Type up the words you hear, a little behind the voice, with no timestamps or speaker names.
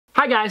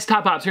Hi guys,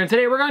 Top Pops here, and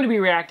today we're going to be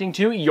reacting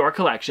to your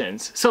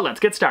collections. So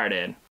let's get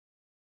started.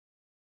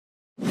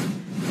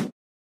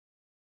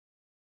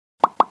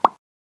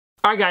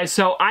 Alright guys,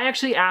 so I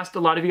actually asked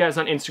a lot of you guys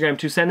on Instagram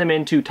to send them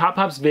in to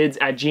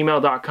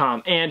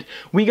toppopsvids@gmail.com, and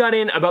we got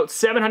in about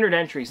 700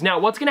 entries. Now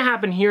what's going to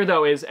happen here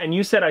though is, and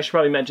you said I should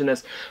probably mention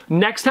this,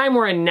 next time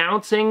we're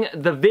announcing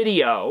the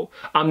video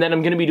that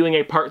I'm going to be doing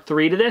a part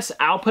 3 to this,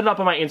 I'll put it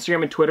up on my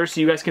Instagram and Twitter so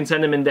you guys can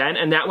send them in then,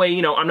 and that way,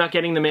 you know, I'm not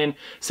getting them in,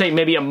 say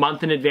maybe a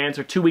month in advance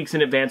or 2 weeks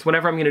in advance,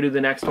 whenever I'm going to do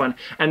the next one,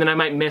 and then I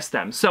might miss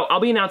them. So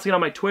I'll be announcing it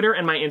on my Twitter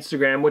and my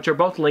Instagram, which are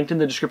both linked in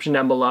the description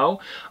down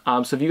below.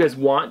 So if you guys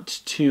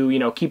want to, you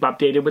know, keep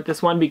updated with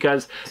this one,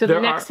 because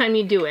the next time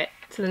you do it,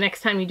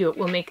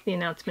 we'll make the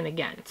announcement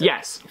again. So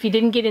yes. If you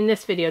didn't get in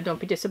this video, don't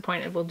be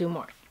disappointed. We'll do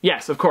more.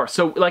 Yes, of course.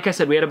 So like I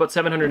said, we had about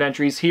 700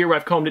 entries here where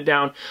I've combed it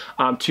down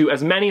to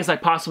as many as I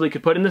possibly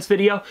could put in this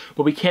video,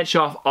 but we can't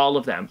show off all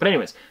of them. But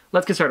anyways,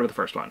 let's get started with the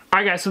first one.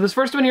 All right guys, so this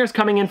first one here is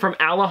coming in from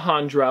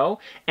Alejandro,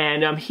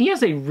 and he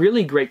has a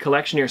really great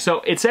collection here. So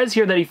it says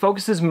here that he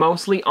focuses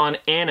mostly on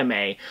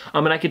anime,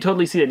 and I can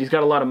totally see that. He's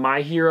got a lot of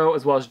My Hero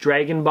as well as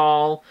Dragon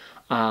Ball,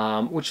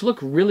 which look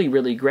really,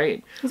 really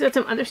great. He's got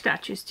some other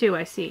statues too,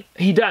 I see.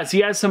 He does. He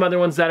has some other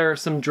ones that are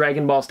some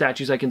Dragon Ball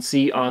statues I can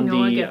see on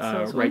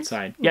the right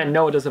side. Yeah,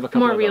 Noah does have a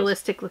couple more of those.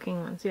 realistic looking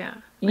ones, yeah.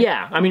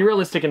 Yeah, I mean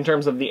realistic in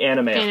terms of the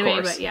anime, of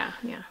course. But yeah,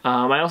 yeah.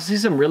 I also see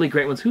some really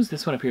great ones. Who's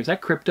this one up here? Is that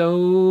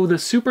Crypto the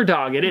Super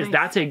Dog? It is. Nice.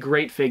 That's a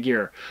great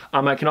figure.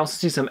 I can also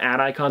see some ad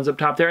icons up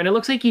top there, and it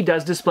looks like he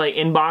does display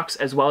in-box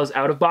as well as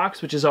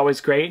out-of-box, which is always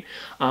great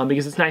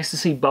because it's nice to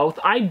see both.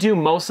 I do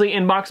mostly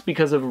in-box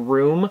because of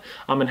room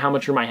and how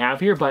much room I have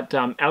here, but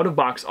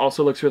out-of-box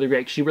also looks really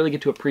great because you really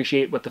get to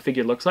appreciate what the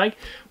figure looks like.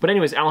 But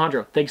anyways,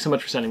 Alejandro, thank you so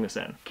much for sending this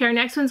in. Okay, our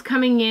next one's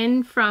coming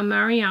in from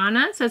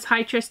Mariana. It says,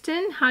 "Hi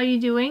Tristan, how you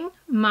doing?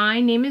 My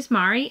name is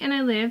Mari and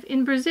I live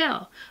in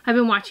Brazil. I've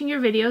been watching your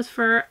videos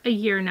for a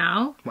year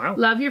now. Wow.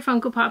 Love your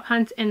Funko Pop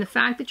hunts and the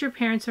fact that your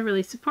parents are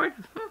really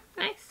supportive."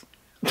 Nice.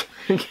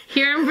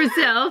 Here in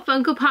Brazil,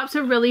 Funko Pops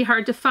are really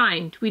hard to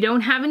find. We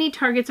don't have any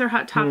Targets or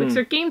Hot Topics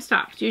or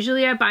GameStops.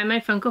 Usually I buy my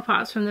Funko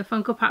Pops from the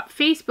Funko Pop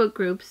Facebook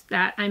groups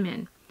that I'm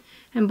in.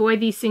 And boy,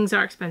 these things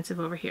are expensive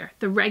over here.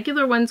 The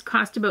regular ones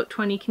cost about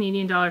 20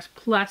 Canadian dollars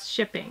plus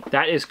shipping.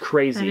 That is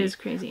crazy. That is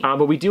crazy.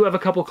 But we do have a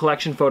couple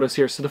collection photos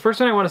here. So the first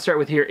one I want to start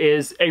with here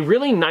is a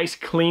really nice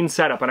clean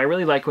setup, and I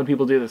really like when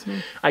people do this.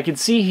 I can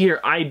see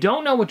here, I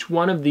don't know which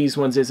one of these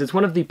ones is. It's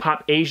one of the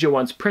Pop Asia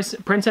ones,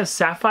 Princess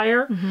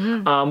Sapphire,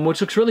 which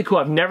looks really cool.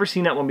 I've never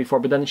seen that one before,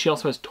 but then she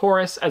also has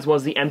Taurus, as well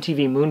as the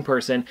MTV Moon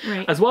person,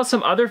 as well as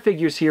some other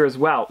figures here as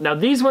well. Now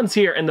these ones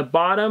here in the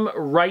bottom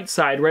right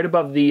side, right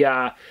above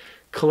the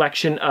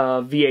collection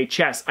of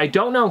VHS. I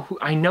don't know who,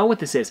 I know what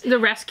this is. The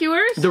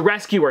Rescuers? The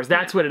Rescuers,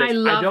 that's what it is. I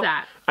love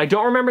that. I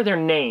don't remember their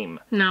name.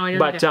 No, I don't.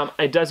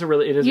 But it does a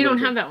really, it is. You really don't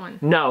good. have that one.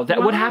 No,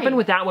 that what happened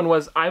with that one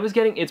was I was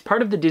getting, it's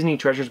part of the Disney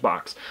Treasures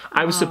box.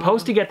 I was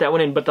supposed to get that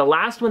one in, but the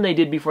last one they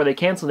did before they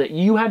canceled it,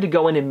 you had to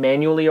go in and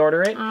manually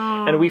order it,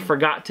 and we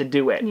forgot to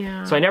do it.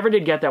 Yeah. So I never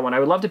did get that one. I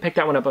would love to pick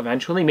that one up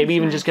eventually. Maybe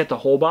even just get the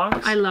whole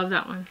box. I love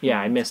that one. Yeah,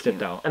 I missed it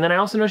though. And then I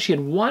also noticed she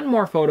had one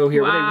more photo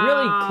here with a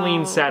really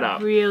clean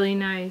setup. Really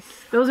nice.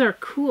 Those are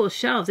cool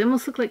shelves. They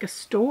almost look like a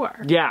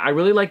store. Yeah, I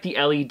really like the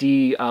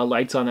LED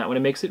lights on that one.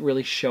 It makes it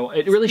really show,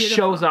 it really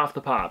shows off the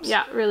Pops.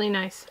 Yeah, really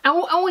nice.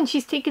 Oh, and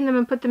she's taken them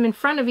and put them in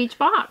front of each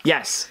box.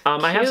 Yes,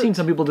 I have seen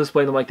some people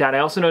display them like that. I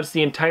also noticed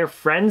the entire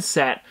Friends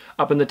set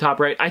up in the top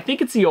right. I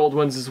think it's the old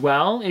ones as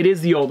well. It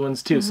is the old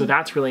ones too, so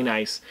that's really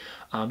nice.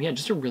 Yeah,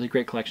 just a really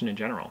great collection in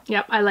general.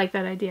 Yep, I like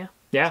that idea.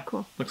 Yeah, that's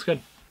cool. Looks good.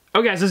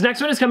 Okay, so this next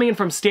one is coming in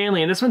from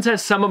Stanley, and this one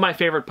says some of my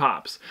favorite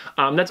Pops.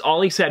 That's all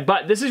he said,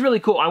 but this is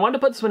really cool. I wanted to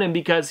put this one in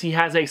because he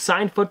has a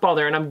signed football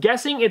there, and I'm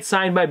guessing it's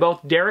signed by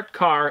both Derek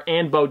Carr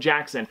and Bo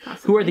Jackson,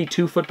 who are the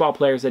two football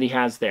players that he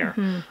has there.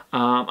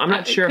 I'm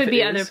not sure if it is. Could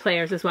be other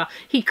players as well.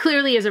 He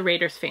clearly is a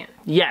Raiders fan.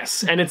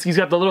 Yes, and he's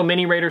got the little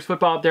mini Raiders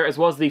football up there, as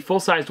well as the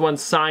full-sized one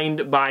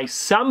signed by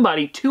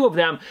somebody, two of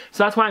them,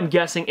 so that's why I'm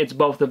guessing it's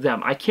both of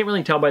them. I can't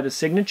really tell by the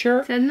signature.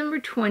 It says number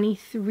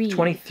 23.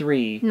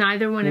 23.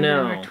 Neither one of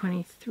them are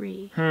 23.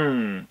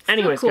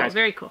 Anyways, cool, guys,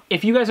 very cool.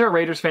 If you guys are a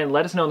Raiders fan,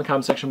 let us know in the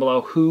comment section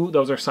below who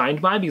those are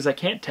signed by, because I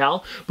can't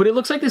tell. But it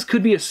looks like this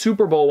could be a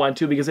Super Bowl one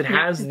too, because it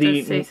has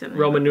the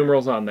Roman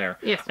numerals on there.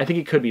 Yes. I think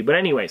it could be. But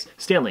anyways,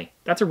 Stanley,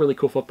 that's a really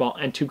cool football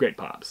and two great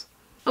Pops.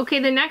 Okay,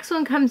 the next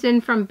one comes in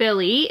from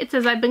Billy. It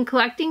says, "I've been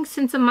collecting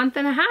since a month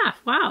and a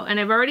half. Wow, and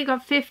I've already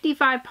got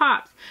 55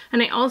 Pops.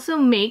 And I also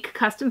make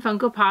custom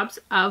Funko Pops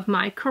of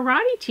my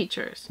karate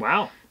teachers.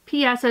 Wow.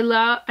 P.S.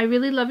 I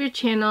really love your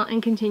channel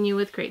and continue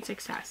with great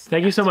success."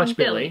 Thank you so much,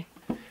 Billy.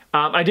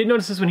 I did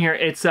notice this one here.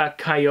 It's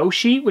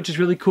Kyoshi, which is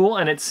really cool,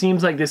 and it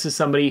seems like this is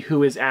somebody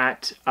who is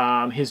at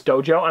his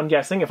dojo, I'm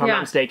guessing, if I'm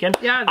not mistaken.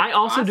 Yeah, I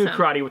also do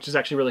karate, which is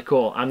actually really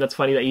cool. That's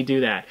funny that you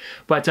do that.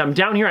 But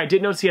down here, I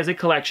did notice he has a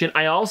collection.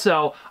 I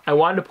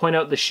wanted to point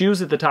out the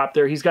shoes at the top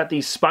there. He's got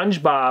these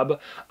SpongeBob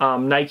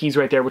Nikes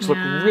right there, which look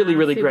really,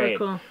 really great.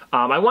 Cool.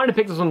 I wanted to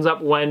pick those ones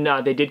up when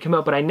they did come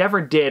out, but I never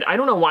did. I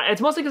don't know why.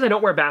 It's mostly because I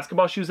don't wear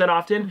basketball shoes that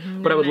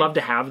often, but I would love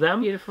to have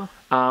them. Beautiful.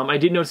 I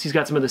did notice he's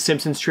got some of the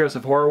Simpsons Trios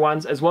of Horror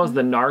ones, as well as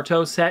the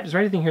Naruto set. Is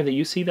there anything here that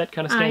you see that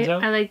kind of stands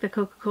out? I like the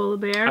Coca-Cola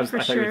bear, for sure.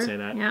 I thought you would say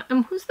that. Yeah.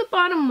 Who's the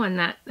bottom one?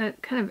 That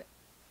kind of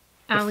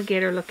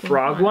alligator-looking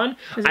frog one?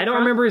 I don't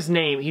remember his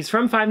name. He's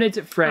from Five Nights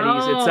at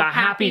Freddy's. It's a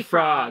Happy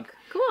Frog.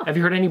 Cool. Have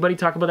you heard anybody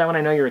talk about that one?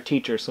 I know you're a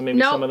teacher, so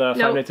maybe some of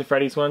the Five Nights at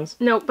Freddy's ones?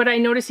 No, but I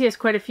noticed he has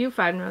quite a few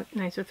Five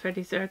Nights at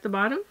Freddy's there at the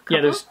bottom.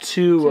 Yeah, there's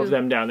two of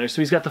them down there.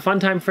 So he's got the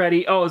Funtime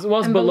Freddy. Oh, as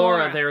well as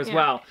Ballora there as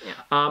well. Yeah.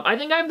 I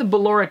think I have the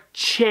Ballora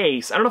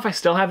Chase. I don't know if I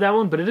still have that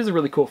one, but it is a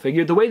really cool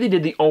figure. The way they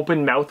did the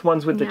open mouth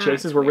ones with the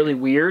chases were really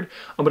weird,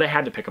 but I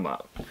had to pick them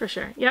up. For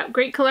sure. Yeah,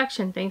 great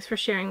collection. Thanks for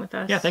sharing with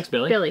us. Yeah, thanks,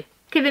 Billy.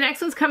 Okay, the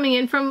next one's coming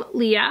in from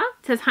Leah.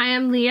 It says, hi,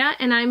 I'm Leah,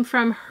 and I'm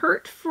from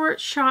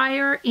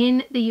Hertfordshire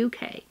in the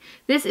UK.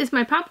 This is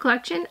my pop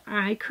collection.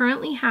 I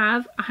currently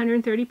have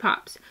 130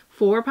 pops,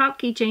 4 pop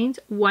keychains,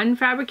 1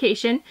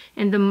 fabrication,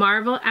 and the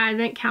Marvel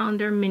Advent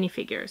Calendar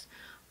minifigures.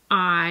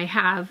 I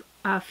have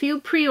a few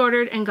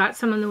pre-ordered and got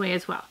some on the way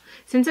as well.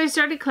 Since I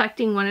started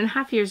collecting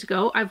 1.5 years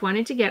ago, I've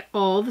wanted to get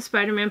all the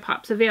Spider-Man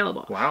pops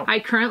available. Wow. I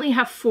currently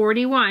have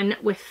 41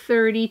 with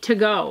 30 to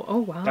go. Oh,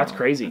 wow. That's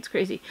crazy. That's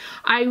crazy.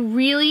 I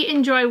really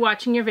enjoy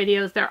watching your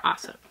videos. They're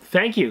awesome.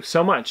 Thank you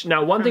so much.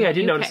 Now, one thing I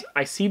did notice,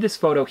 I see this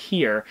photo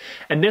here,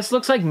 and this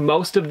looks like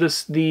most of the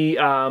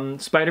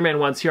Spider-Man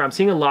ones here. I'm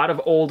seeing a lot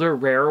of older,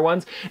 rarer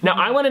ones. Now,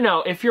 I want to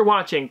know, if you're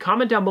watching,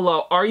 comment down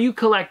below, are you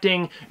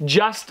collecting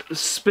just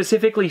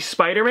specifically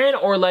Spider-Man,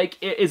 or like,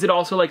 is it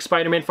also like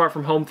Spider-Man Far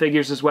From Home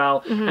figures as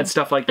well, and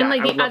stuff like that? And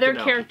like the other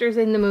characters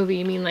in the movie,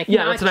 you mean, like,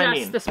 not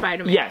just the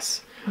Spider-Man?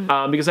 Yes.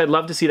 Because I'd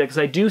love to see that, because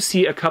I do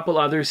see a couple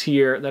others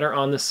here that are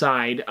on the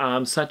side,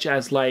 such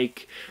as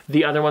like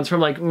the other ones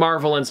from like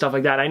Marvel and stuff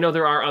like that. I know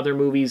there are other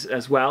movies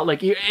as well.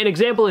 Like an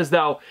example is,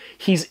 though,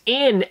 he's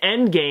in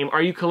Endgame.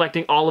 Are you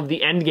collecting all of the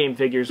Endgame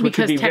figures, which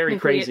would be very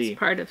crazy? It's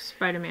part of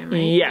Spider-Man,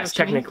 right? Yes,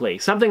 technically.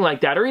 Something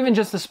like that. Or even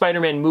just the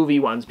Spider-Man movie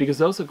ones, because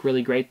those look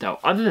really great, though.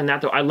 Other than that,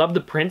 though, I love the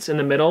prints in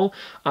the middle.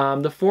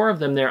 The 4 of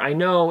them there. I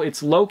know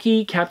it's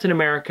Loki, Captain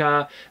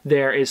America,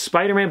 there is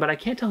Spider-Man, but I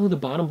can't tell who the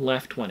bottom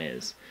left one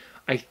is.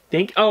 I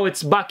think, oh,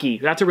 it's Bucky.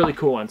 That's a really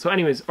cool one. So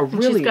anyways,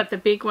 She's got the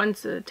big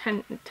ones, the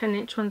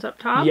 10-inch ones up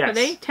top. Yes. Are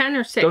they 10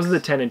 or 6? Those are the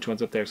 10-inch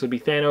ones up there. So it'd be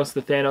Thanos,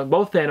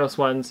 both Thanos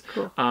ones.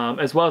 Cool.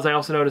 As well as I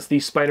also noticed the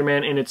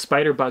Spider-Man and its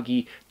Spider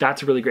Buggy.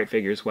 That's a really great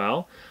figure as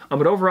well.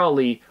 But overall,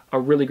 Lee, a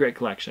really great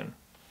collection.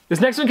 This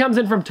next one comes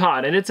in from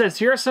Todd, and it says,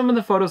 here are some of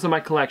the photos of my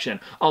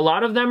collection. A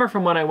lot of them are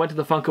from when I went to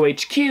the Funko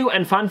HQ,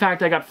 and fun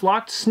fact, I got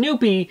flocked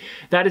Snoopy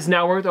that is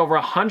now worth over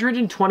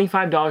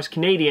 $125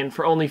 Canadian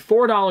for only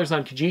 $4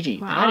 on Kijiji.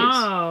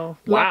 Wow.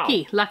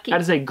 Lucky. That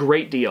is a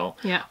great deal.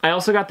 Yeah. I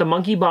also got the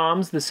Monkey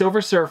Bombs, the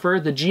Silver Surfer,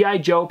 the G.I.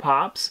 Joe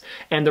Pops,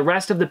 and the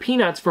rest of the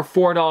Peanuts for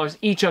 $4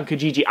 each on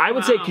Kijiji. I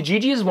would say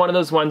Kijiji is one of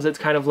those ones that's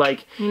kind of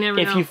like,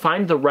 if you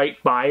find the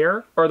right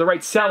buyer, or the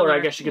right seller,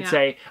 I guess you could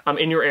say,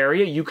 in your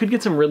area, you could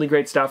get some really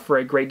great stuff for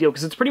a great deal,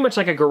 because it's pretty much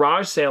like a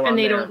garage sale on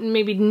there. And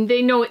maybe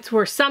they know it's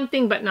worth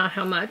something, but not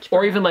how much.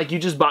 Or even like you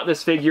just bought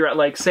this figure at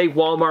like, say,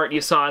 Walmart, you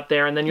saw it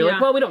there, and then you're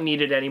like, well, we don't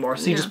need it anymore.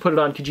 So you just put it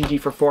on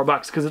Kijiji for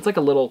 $4, because it's like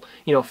a little,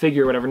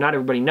 figure or whatever. Not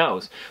everybody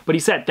knows. But he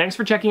said, thanks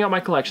for checking out my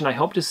collection. I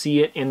hope to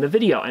see it in the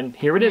video. And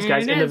here it is,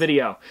 guys, in the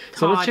video.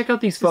 So let's check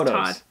out these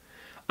photos.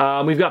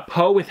 We've got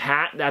Poe with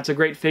hat. That's a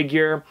great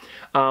figure.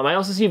 I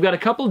also see you've got a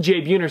couple of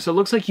Jay Buhner, so it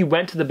looks like you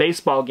went to the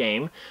baseball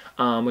game,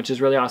 which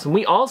is really awesome.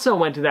 We also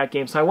went to that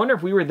game, so I wonder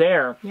if we were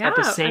there at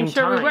the same time. I'm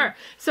sure we were.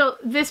 So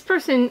this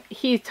person,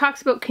 he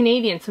talks about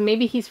Canadian, so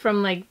maybe he's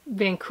from like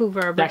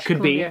Vancouver or British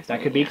Columbia.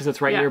 That could be, because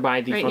it's right nearby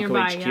the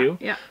Funko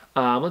HQ. Yeah.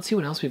 Let's see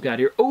what else we've got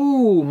here.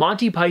 Oh,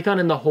 Monty Python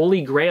and the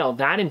Holy Grail.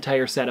 That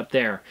entire setup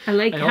there. I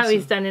like how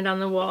he's done it on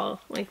the wall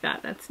like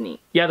that. That's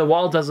neat. Yeah, the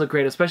wall does look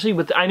great, especially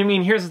with, I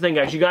mean, here's the thing,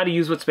 guys. You got to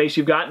use what space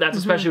you've got. That's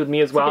especially with me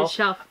as well. It's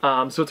a good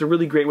shelf. So it's a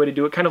really great way to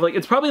do it. Kind of like,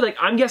 it's probably like,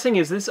 I'm guessing,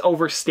 is this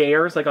over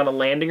stairs, like on a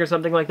landing or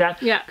something like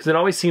that? Yeah. Because it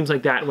always seems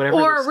like that whenever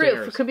there's stairs. Or a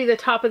roof. It could be the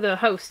top of the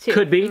house, too.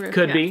 Could be,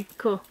 could be.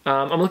 Cool.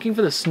 I'm looking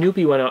for the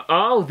Snoopy one.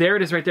 Oh, there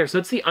it is right there. So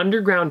it's the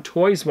Underground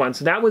Toys one.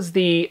 So that was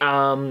the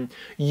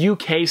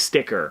UK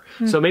sticker.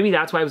 So maybe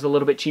that's why it was a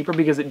little bit cheaper,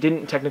 because it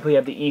didn't technically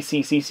have the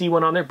ECCC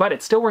one on there, but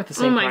it's still worth the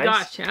same price. Oh my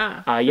gosh,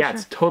 yeah. Yeah,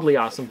 it's totally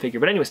awesome figure.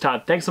 But anyways,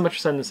 Todd, thanks so much for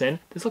sending this in.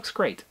 This looks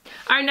great.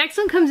 Our next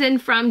one comes in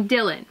from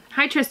Dylan.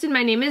 Hi Tristan,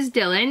 my name is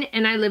Dylan,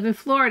 and I live in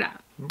Florida.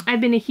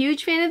 I've been a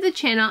huge fan of the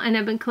channel and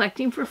I've been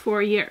collecting for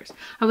 4 years.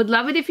 I would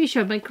love it if you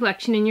showed my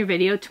collection in your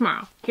video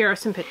tomorrow. Here are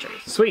some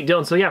pictures. Sweet,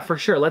 Dylan. So yeah, for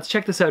sure. Let's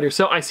check this out here.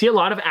 So I see a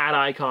lot of ad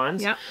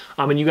icons. Yep.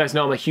 And you guys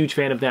know I'm a huge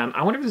fan of them.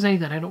 I wonder if there's any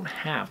that I don't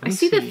have. I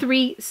see the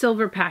 3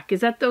 silver pack.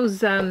 Is that those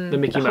the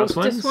Mickey Mouse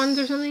ones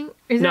or something?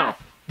 Is no.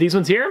 These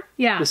ones here?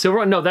 Yeah. The silver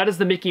one? No, that is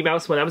the Mickey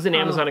Mouse one. That was an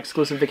Amazon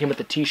exclusive that came with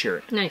the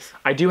t-shirt. Nice.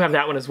 I do have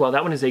that one as well.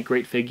 That one is a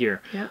great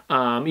figure.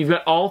 Yeah. You've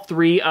got all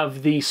 3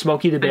 of the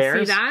Smokey the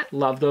Bears. I see that.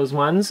 Love those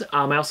ones.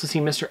 I also see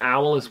Mr.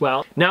 Owl as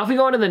well. Now if we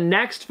go on to the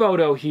next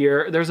photo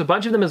here, there's a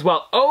bunch of them as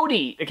well.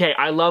 Odie! Okay,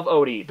 I love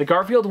Odie. The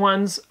Garfield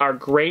ones are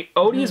great.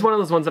 Odie is one of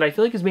those ones that I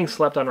feel like is being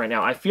slept on right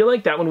now. I feel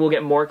like that one will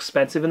get more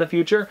expensive in the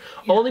future,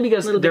 only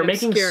because they're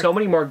making so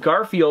many more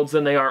Garfields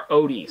than they are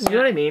Odies. You know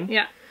what I mean?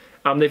 Yeah.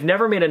 They've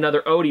never made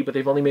another Odie, but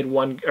they've only made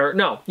one,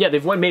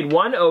 they've made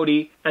one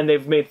Odie, and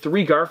they've made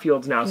 3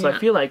 Garfields now, so I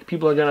feel like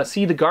people are gonna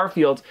see the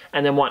Garfields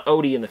and then want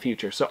Odie in the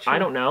future, so I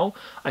don't know.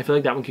 I feel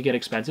like that one could get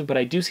expensive, but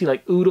I do see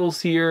like Oodles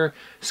here,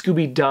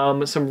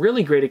 Scooby-Dum, some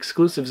really great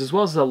exclusives, as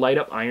well as the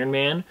light-up Iron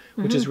Man,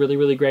 which is really,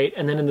 really great,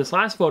 and then in this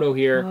last photo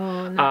here,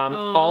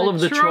 all of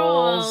the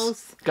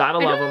trolls. Gotta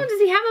love them. Does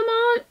he have them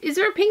all? Is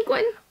there a pink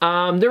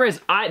one? There is.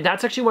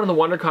 That's actually one of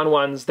the WonderCon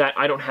ones that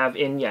I don't have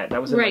in yet.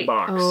 That was in my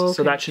box,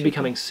 so that should be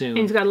coming soon. And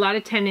he's got a lot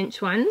of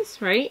 10-inch ones,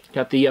 right?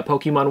 Got the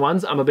Pokemon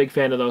ones. I'm a big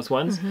fan of those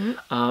ones.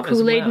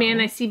 Kool-Aid Man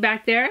I see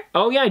back there.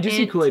 Oh yeah, I do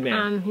see Kool-Aid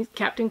Man. He's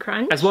Captain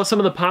Crunch. As well as some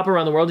of the Pop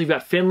Around the World. You've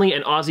got Finley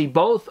and Ozzy.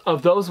 Both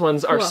of those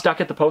ones are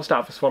stuck at the post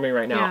office for me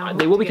right now. Yeah,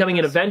 they will be coming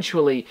in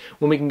eventually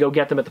when we can go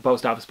get them at the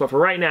post office. But for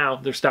right now,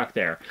 they're stuck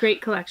there.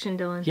 Great collection,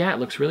 Dylan. Yeah, it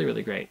looks really,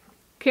 really great.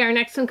 Okay, our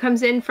next one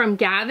comes in from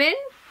Gavin.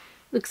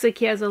 Looks like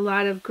he has a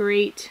lot of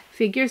great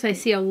figures. I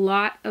see a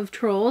lot of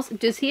trolls.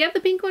 Does he have the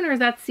pink one or is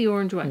that the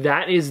orange one?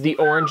 That is the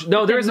orange.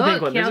 No, there is a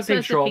pink one. There's a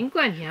pink troll. The pink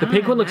one, yeah, the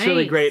pink one looks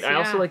really great. Yeah. I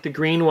also like the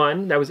green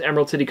one. That was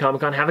Emerald City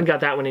Comic Con. Haven't got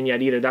that one in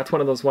yet either. That's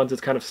one of those ones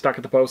that's kind of stuck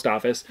at the post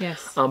office.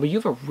 Yes. But you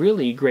have a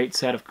really great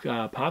set of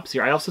pops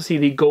here. I also see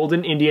the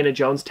golden Indiana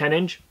Jones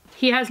 10-inch.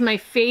 He has my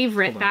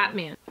favorite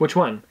Batman. Which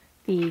one?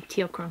 The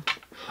teal chrome.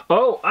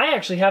 Oh, I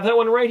actually have that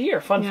one right here.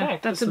 Fun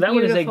fact. That's that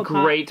one is a pop.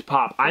 great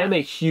pop. I am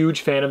a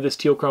huge fan of this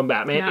teal chrome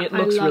Batman. Yeah, it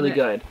looks really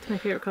good. It's my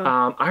favorite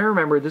color. I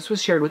remember this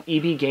was shared with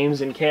EB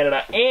Games in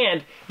Canada,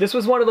 and this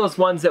was one of those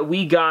ones that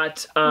we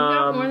got. We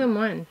got more than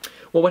one.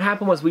 Well, what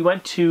happened was we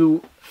went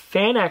to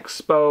Fan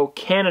Expo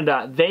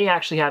Canada. They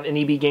actually have an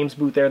EB Games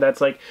booth there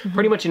that's like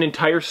pretty much an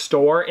entire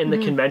store in the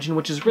convention,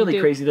 which is really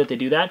crazy that they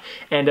do that.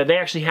 And they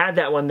actually had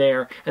that one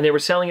there, and they were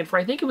selling it for,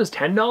 I think it was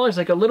 $10,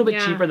 like a little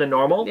bit cheaper than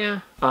normal,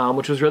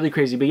 which was really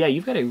crazy. But yeah,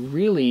 you've got a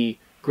really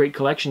great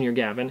collection here,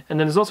 Gavin. And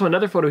then there's also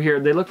another photo here.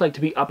 They look like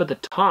to be up at the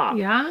top.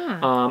 Yeah.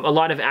 A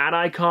lot of ad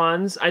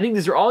icons. I think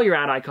these are all your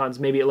ad icons,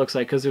 maybe it looks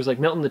like, because there's like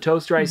Milton the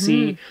Toaster I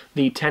see,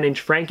 the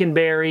 10-inch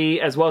Frankenberry,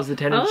 as well as the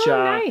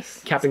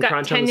 10-inch Captain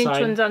Crunch on the side.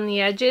 10-inch ones on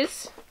the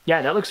edges.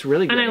 Yeah, that looks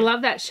really great. And I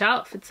love that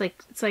shelf. It's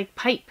like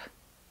pipe.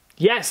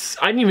 Yes,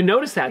 I didn't even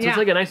notice that. So it's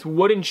like a nice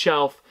wooden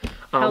shelf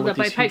held with up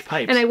by these huge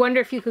pipes. And I wonder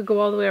if you could go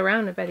all the way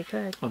around. I bet he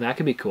could. Oh, that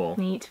could be cool.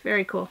 Neat.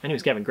 Very cool.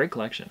 Anyways, Gavin, great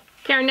collection.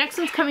 Okay, our next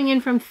one's coming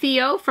in from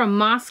Theo from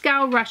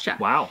Moscow, Russia.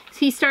 Wow.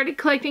 He started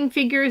collecting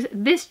figures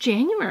this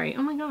January.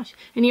 Oh my gosh.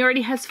 And he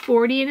already has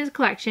 40 in his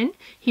collection.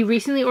 He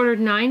recently ordered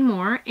 9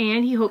 more,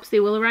 and he hopes they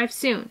will arrive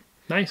soon.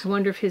 Nice. I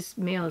wonder if his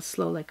mail is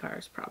slow like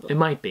ours, probably. It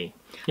might be.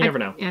 You never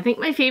know. I think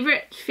my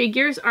favorite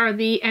figures are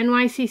the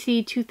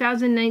NYCC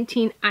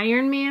 2019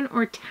 Iron Man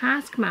or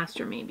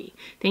Taskmaster, maybe.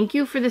 Thank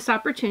you for this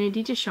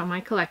opportunity to show my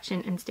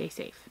collection, and stay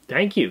safe.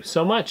 Thank you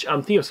so much,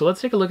 Theo. So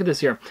let's take a look at this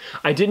here.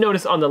 I did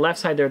notice on the left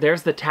side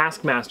there's the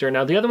Taskmaster.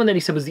 Now, the other one that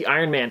he said was the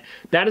Iron Man.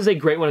 That is a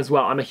great one as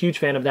well. I'm a huge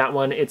fan of that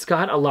one. It's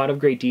got a lot of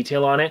great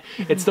detail on it.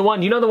 It's the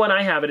one, you know the one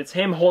I have it. It's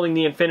him holding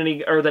the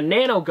Infinity, or the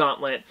Nano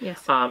Gauntlet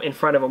in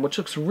front of him, which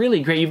looks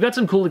really great. You've got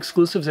some cool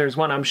exclusives there as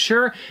well. I'm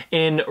sure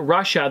in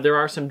Russia there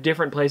are some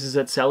different places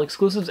that sell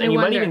exclusives, and you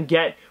might even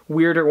get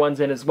weirder ones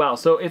in as well.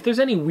 So if there's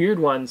any weird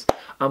ones,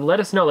 let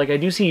us know. Like, I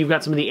do see you've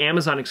got some of the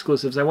Amazon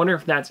exclusives. I wonder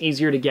if that's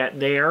easier to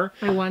get there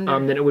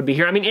than it would be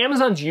here. I mean,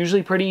 Amazon's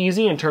usually pretty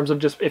easy in terms of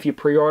just if you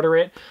pre-order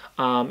it,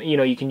 you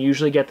know, you can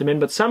usually get them in,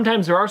 but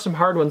sometimes there are some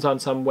hard ones on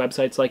some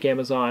websites like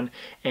Amazon,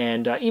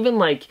 and even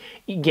like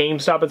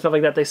GameStop and stuff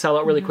like that. They sell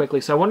out really quickly.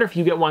 So I wonder if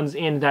you get ones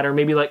in that are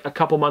maybe like a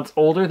couple months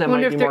older that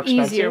might be more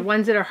expensive. Easier.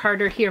 Ones that are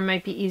harder here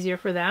might be easier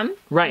for them.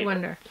 Right. I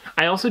wonder.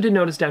 I also did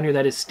notice down here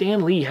that his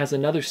Stan Lee has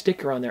another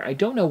sticker on there. I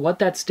don't know what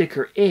that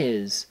sticker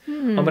is,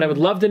 but I would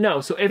love to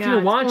know. So if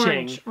you're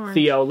watching, orange.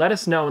 Theo, let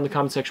us know in the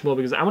comment section below,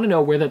 because I want to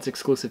know where that's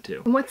exclusive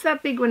to. And what's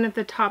that big one at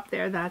the top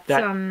there? That's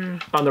on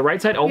the right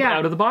side,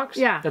 out of the box?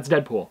 Yeah. That's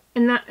Deadpool.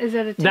 And that, is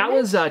that a 10-inch? That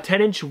was a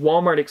 10-inch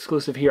Walmart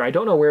exclusive here. I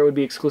don't know where it would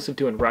be exclusive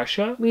to in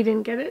Russia. We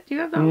didn't get it? Do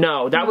you have that one?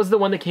 No, that was the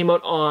one that came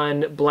out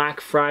on Black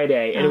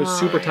Friday, and it was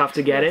super tough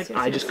to get it.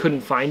 I just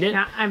couldn't find it.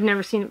 Yeah, I've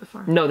never seen it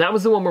before. No, that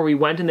was the one where we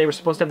went and they were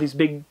supposed to have these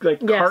big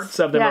carts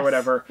of them or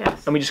whatever,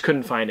 and we just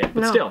couldn't find it.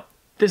 But still,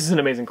 This is an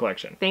amazing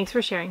collection. Thanks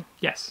for sharing.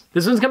 Yes.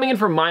 This one's coming in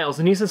from Miles,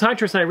 and he says, "Hi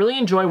Tristan, I really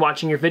enjoy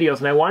watching your videos,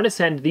 and I wanted to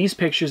send these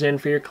pictures in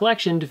for your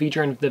collection to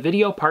feature in the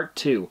video part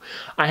 2.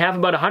 I have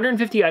about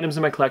 150 items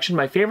in my collection.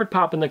 My favorite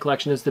pop in the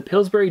collection is the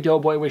Pillsbury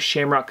Doughboy with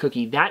Shamrock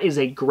Cookie. That is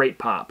a great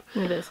pop.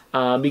 It is.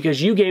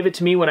 Because you gave it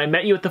to me when I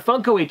met you at the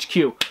Funko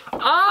HQ.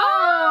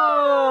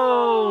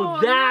 Oh,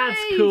 that's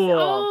nice. cool.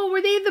 Oh,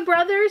 were they the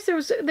brothers?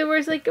 There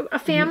was like a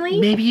family?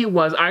 Maybe it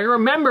was. I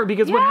remember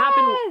because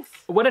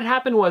what had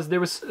happened was there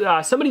was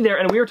somebody there,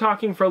 and we were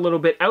talking for a little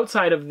bit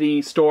outside of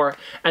the store,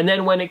 and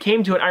then when it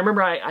came to it, I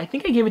remember I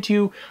think I gave it to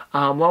you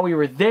while we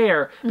were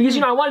there, because,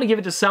 you know, I wanted to give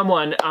it to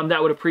someone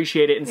that would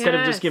appreciate it instead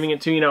of just giving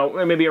it to, you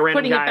know, maybe a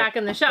random guy. Putting it back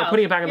on the shelf.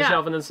 Putting it back on the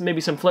shelf, and then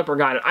maybe some flipper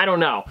got it. I don't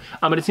know.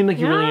 But it seemed like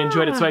you really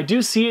enjoyed it. So I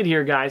do see it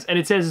here, guys, and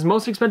it says his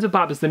most expensive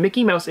pop is the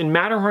Mickey Mouse in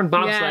Matterhorn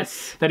bobsled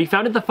that he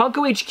found at the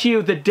Funko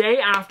HQ the day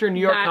after New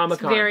York Comic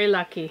Con. Very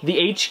lucky.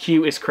 The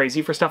HQ is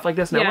crazy for stuff like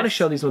this, and I want to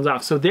show these ones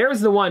off. So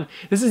there's the one.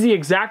 This is the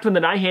exact one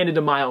that I handed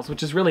to Miles,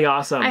 which is really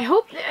awesome.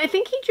 I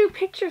think he drew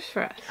pictures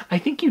for us. I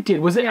think you did.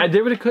 Was it?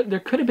 There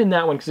could have been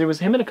that one, because there was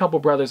him and a couple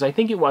brothers. I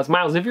think it was.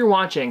 Miles, if you're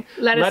watching,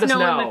 let us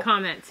know in the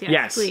comments.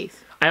 Yes, please.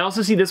 I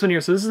also see this one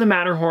here. So this is the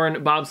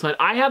Matterhorn bobsled.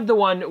 I have the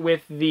one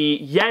with the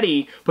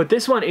Yeti, but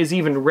this one is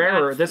even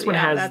rarer. This one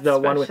has the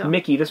one with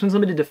Mickey. This one's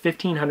limited to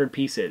 1,500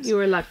 pieces. You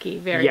were lucky.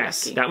 Very lucky.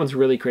 Yes, that one's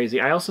really crazy.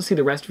 I also see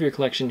the rest of your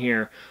collection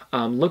here.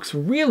 Looks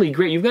really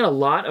great. You've got a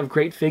lot of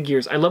great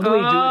figures. I love the way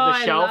you do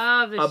the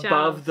shelf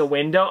above the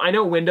window. I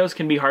know windows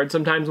can be hard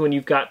sometimes when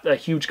you've got a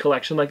huge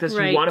collection like this.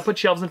 You want to put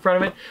shelves in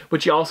front of it,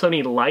 but you also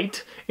need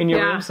light in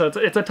your room. So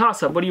it's a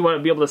toss-up. What do you want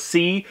to be able to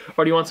see,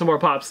 or do you want some more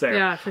pops there?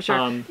 Yeah, for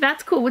sure.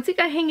 That's cool. What's he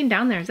got hanging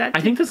down there? Is that? I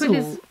think it's a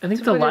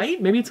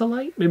light. Maybe it's a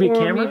light. Maybe a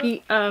camera.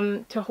 Maybe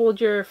to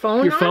hold your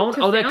phone. Your phone?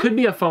 Oh, that could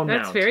be a phone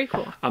mount. That's very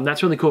cool.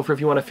 That's really cool for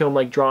if you want to film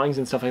like drawings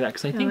and stuff like that.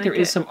 Because I think there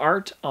is some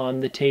art on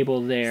the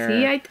table there.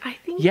 See, I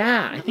think.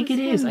 Yeah, I think it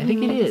is. I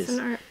think it is.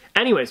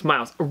 Anyways,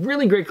 Miles, a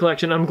really great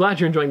collection. I'm glad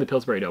you're enjoying the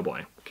Pillsbury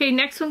Doughboy. Okay,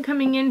 next one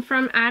coming in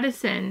from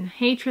Addison.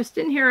 Hey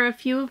Tristan, here are a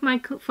few of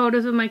my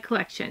photos of my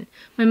collection.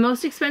 My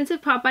most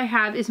expensive pop I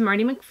have is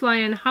Marty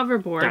McFly on a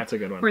hoverboard. That's a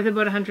good one. Worth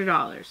about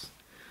 $100.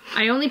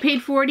 I only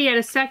paid $40 at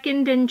a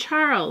Second and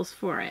Charles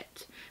for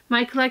it.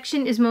 My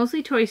collection is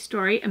mostly Toy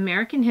Story,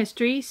 American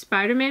History,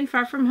 Spider-Man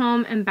Far From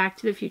Home, and Back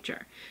to the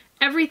Future.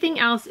 Everything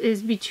else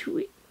is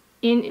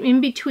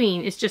in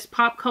between is just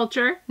pop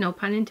culture, no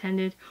pun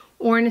intended,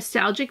 or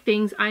nostalgic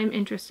things I am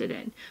interested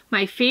in.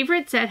 My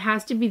favorite set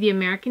has to be the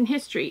American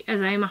History, as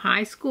I am a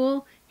high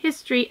school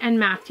history and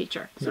math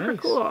teacher. Super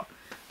cool.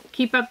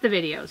 Keep up the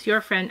videos.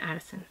 Your friend,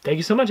 Addison. Thank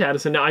you so much,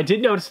 Addison. Now, I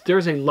did notice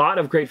there's a lot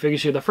of great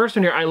figures here. The first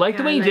one here, I like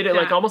the way you did it,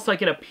 like almost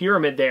like in a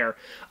pyramid there.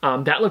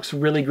 That looks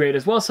really great,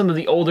 as well as some of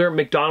the older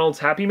McDonald's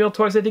Happy Meal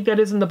toys, I think that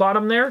is in the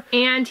bottom there.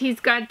 And he's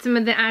got some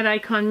of the Ad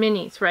Icon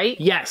minis,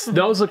 right? Yes,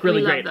 those look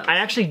really great. I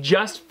actually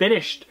just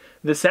finished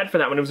the set for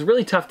that one. It was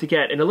really tough to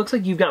get, and it looks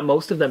like you've got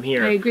most of them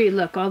here. I agree.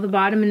 Look, all the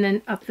bottom and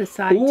then up the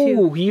side, too.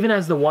 Ooh, he even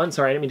has the one,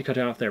 sorry, I didn't mean to cut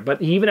you off there,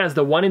 but he even has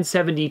the 1 in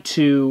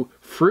 72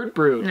 Fruit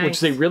Brute, which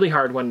is a really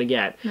hard one to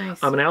get.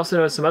 And I also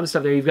noticed some other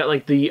stuff there. You've got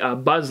like the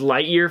Buzz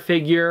Lightyear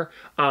figure,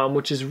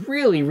 which is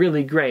really,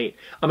 really great.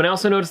 And I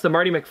also noticed the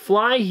Marty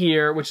McFly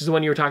here, which is the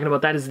one you were talking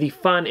about. That is the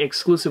fun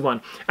exclusive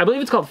one. I believe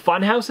it's called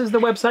Funhouse is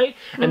the website,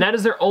 and that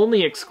is their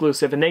only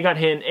exclusive, and they got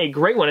him a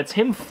great one. It's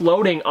him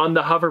floating on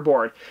the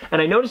hoverboard. And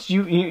I noticed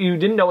you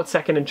didn't know what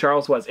Second and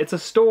Charles was. It's a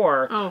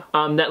store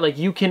that like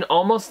you can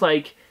almost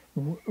like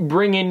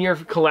bring in your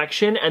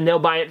collection, and they'll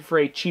buy it for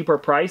a cheaper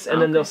price,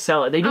 and then they'll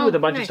sell it. They do with a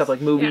bunch of stuff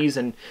like movies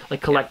and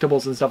like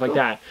collectibles and stuff like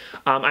that.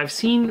 I've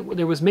seen,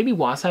 there was maybe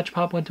Wasatch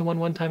Pop went to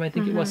one time, I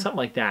think it was, something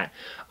like that.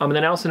 And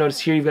then I also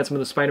noticed here you've got some of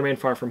the Spider-Man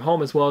Far From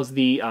Home, as well as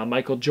the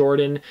Michael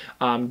Jordan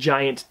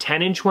giant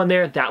 10-inch one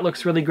there. That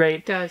looks really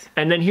great. It does.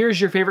 And then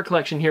here's your favorite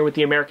collection here with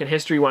the American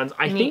History ones.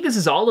 I think this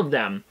is all of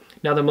them,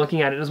 now that I'm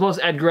looking at it, as well as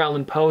Edgar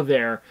Allan Poe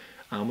there,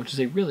 which is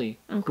a really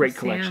great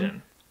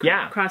collection.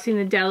 Yeah. Crossing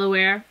the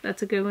Delaware.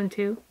 That's a good one,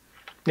 too.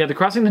 Yeah, the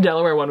Crossing the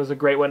Delaware one was a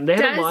great one. They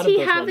had a lot of those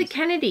Does he have the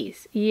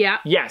Kennedys? Yeah.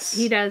 Yes.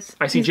 He does.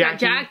 I see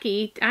Jackie.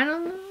 Jackie. I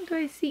don't know. Do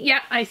I see?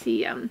 Yeah, I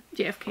see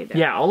JFK there.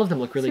 Yeah, all of them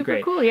look really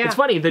great. Cool, yeah. It's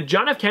funny, the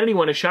John F. Kennedy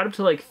one is shot up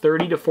to like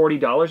 $30 to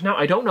 $40 now.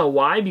 I don't know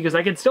why, because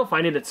I can still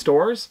find it at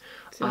stores.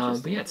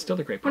 But yeah, it's still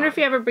a great pop. I wonder if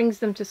he ever brings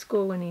them to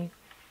school when he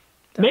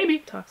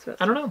talks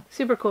about I don't know.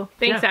 Super cool.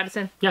 Thanks,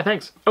 Addison. Yeah,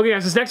 thanks. Okay,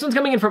 guys, this next one's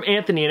coming in from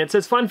Anthony, and it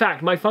says, fun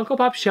fact, my Funko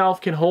Pop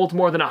shelf can hold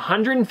more than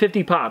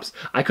 150 pops.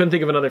 I couldn't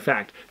think of another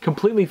fact.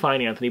 Completely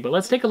fine, Anthony, but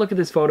let's take a look at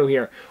this photo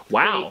here.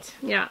 Wow. Great.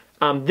 Yeah.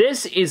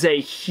 This is a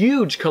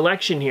huge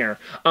collection here.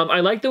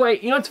 I like the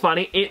way, you know, it's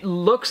funny, it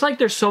looks like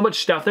there's so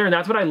much stuff there, and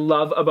that's what I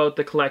love about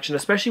the collection,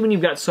 especially when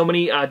you've got so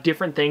many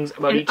different things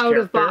about each character.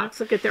 Out of box.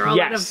 Look at, they're all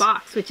out of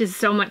box, which is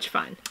so much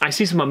fun. I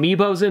see some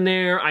amiibos in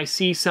there. I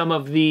see some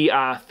of the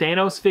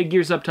Thanos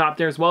figures up top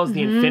there, as well as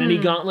the Infinity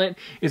Gauntlet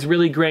is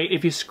really great.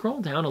 If you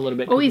scroll down a little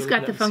bit. Oh, he's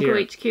got the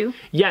Funko HQ.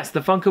 Yes, the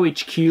Funko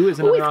HQ is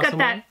another awesome one. He's got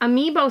that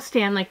amiibo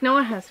stand like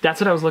Noah has.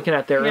 That's what I was looking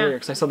at there earlier,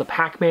 because I saw the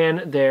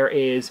Pac-Man. There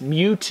is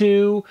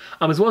Mewtwo.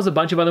 as well as a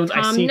bunch of other ones.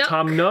 I see Nook.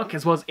 Tom Nook,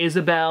 as well as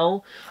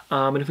Isabel.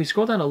 And if we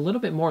scroll down a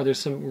little bit more, there's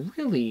some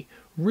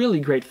really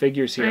great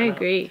figures here. I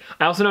agree.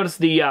 I also noticed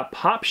the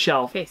pop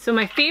shelf. Okay, so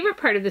my favorite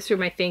part of this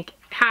room, I think,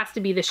 has to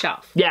be the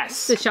shelf.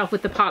 Yes. The shelf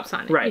with the pops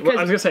on it. Right. Well,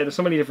 I was gonna say there's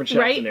so many different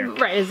shelves in there.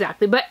 Right,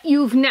 exactly. But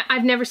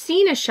I've never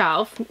seen a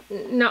shelf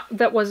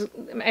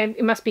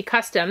it must be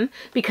custom,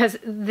 because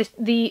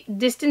the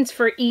distance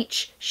for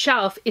each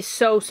shelf is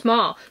so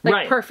small,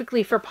 like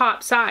perfectly for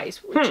pop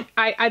size. Which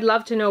I'd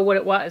love to know what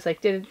it was.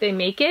 Like, did they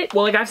make it?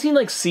 Well, like I've seen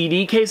like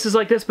CD cases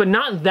like this, but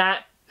not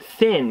that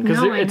thin,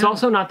 because it's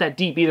also not that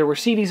deep either, where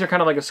CDs are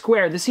kind of like a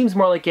square. This seems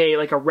more like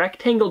a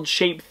rectangle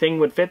shaped thing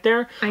would fit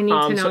there. I need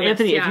to know so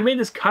Anthony, if you made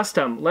this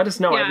custom, let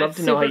us know. I'd love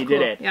to know how you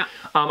did it. Yeah.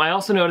 I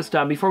also noticed,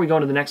 before we go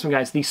into the next one,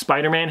 guys, the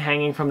Spider-Man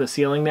hanging from the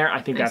ceiling there.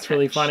 I think that's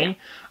really funny.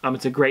 Yeah.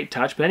 It's a great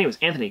touch. But anyways,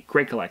 Anthony,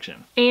 great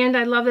collection. And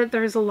I love that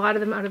there's a lot of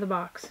them out of the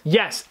box.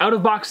 Yes, out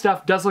of box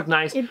stuff does look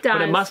nice. It does.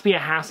 But it must be a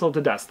hassle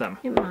to dust them.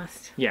 It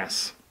must.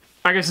 Yes.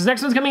 Alright guys, this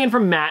next one's coming in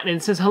from Matt, and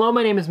it says, "Hello,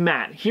 my name is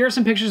Matt. Here are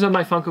some pictures of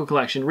my Funko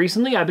collection.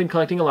 Recently, I've been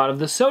collecting a lot of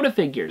the soda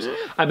figures.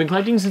 I've been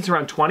collecting since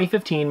around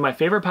 2015. My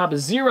favorite pop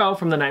is Zero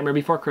from The Nightmare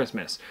Before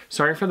Christmas.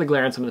 Sorry for the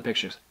glare on some of the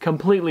pictures.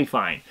 Completely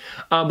fine.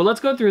 But let's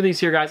go through these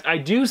here, guys. I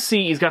do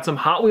see he's got some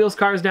Hot Wheels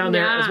cars down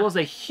there, as well as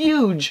a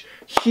huge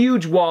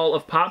wall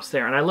of pops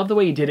there. And I love the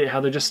way he did it, how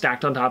they're just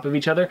stacked on top of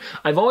each other.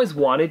 I've always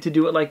wanted to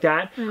do it like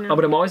that,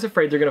 but I'm always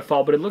afraid they're going to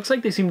fall. But it looks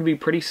like they seem to be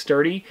pretty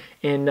sturdy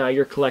in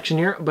your collection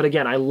here. But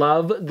again, I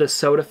love the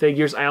soda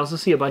figures. I also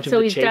see a bunch of the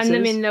chases. So he's done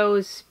them in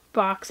those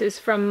boxes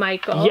from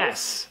Michael.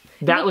 Yes.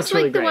 That looks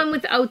really great. It looks like the one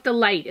without the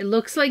light. It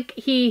looks like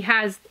he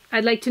has...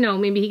 I'd like to know,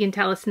 maybe he can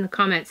tell us in the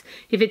comments,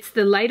 if it's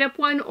the light up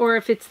one or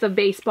if it's the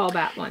baseball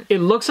bat one. It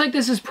looks like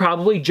this is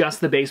probably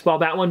just the baseball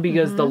bat one,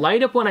 because the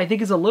light up one I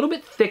think is a little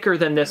bit thicker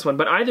than this one.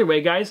 But either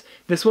way, guys,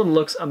 this one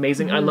looks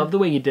amazing. I love the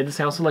way you did this.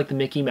 I also like the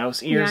Mickey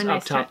Mouse ears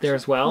up top there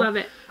as well. Love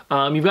it.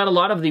 You've got a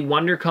lot of the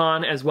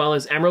WonderCon as well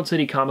as Emerald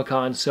City Comic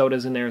Con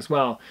sodas in there as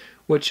well,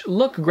 which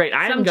look great.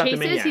 I haven't got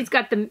them in yet. He's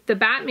got the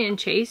Batman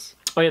chase.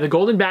 Oh yeah, the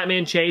golden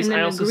Batman chase. And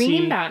then I also the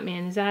green see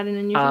Batman. Is that an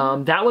unusual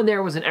one? that one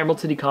there was an Emerald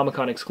City Comic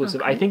Con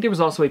exclusive. I think there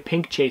was also a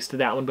pink chase to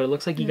that one, but it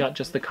looks like he got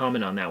just the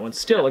common on that one.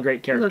 Still a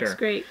great character. Looks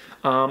great.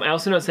 I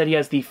also noticed that he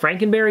has the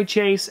Frankenberry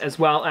chase as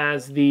well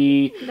as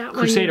the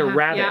Crusader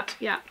Rabbit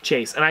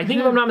chase. And I think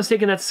if I'm not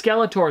mistaken, that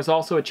Skeletor is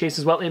also a chase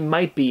as well. It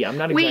might be. I'm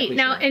not exactly sure. Wait,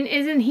 now, and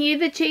isn't he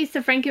the chase,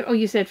 the Franken... Oh,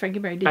 you said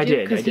Frankenberry, did you? I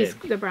did. Because he's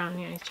the brown.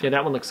 Yeah,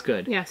 that one looks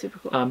good. Yeah, super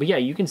cool. But yeah,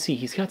 you can see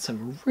he's got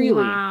some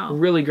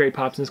really great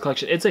pops in his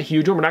collection. It's a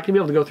huge one. We're not going to be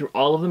able to go through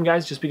all of them,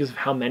 guys, just because of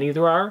how many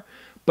there are.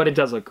 But it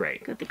does look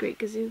great. Got the Great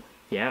Gazoo.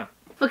 Yeah.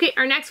 Okay,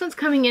 our next one's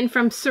coming in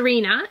from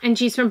Serena, and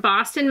she's from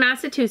Boston,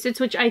 Massachusetts,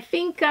 which I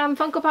think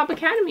Funko Pop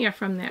Academy are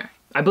from there.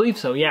 I believe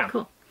so, yeah.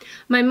 Cool.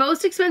 My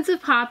most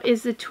expensive pop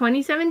is the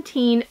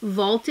 2017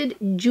 vaulted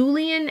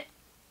Julian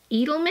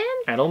Edelman?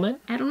 Edelman?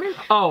 Edelman?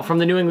 Oh, from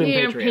the New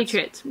England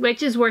Patriots,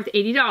 which is worth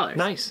 $80.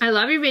 Nice. I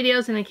love your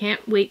videos, and I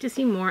can't wait to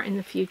see more in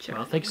the future.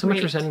 Well, thank you so much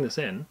for sending this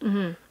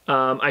in.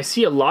 I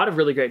see a lot of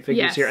really great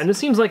figures here, and this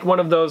seems like one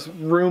of those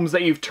rooms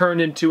that you've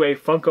turned into a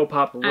Funko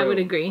Pop room. I would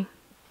agree.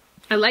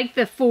 I like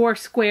the 4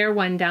 square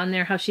one down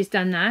there, how she's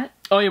done that.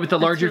 Oh yeah, with the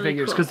larger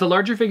figures, because the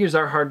larger figures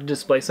are hard to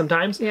display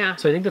sometimes. Yeah.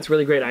 So I think that's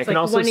really great. I can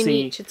also one in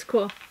see each. It's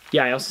cool.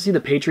 Yeah, I also see the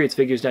Patriots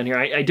figures down here.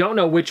 I don't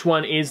know which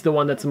one is the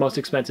one that's the most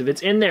expensive.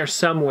 It's in there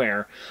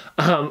somewhere.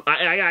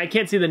 I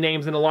can't see the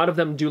names, and a lot of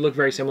them do look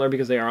very similar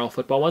because they are all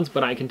football ones,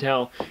 but I can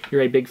tell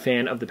you're a big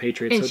fan of the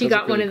Patriots. And so she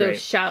got one of those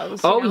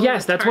shells. Oh,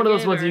 yes, that's one of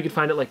those ones that you could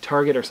find at like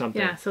Target or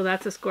something. Yeah, so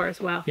that's a score as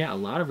well. Yeah, a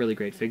lot of really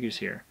great figures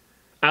here.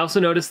 I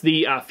also noticed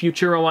the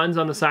Futura ones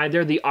on the side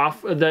there.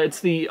 It's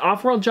the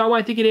Off-World Jawa,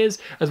 I think it is,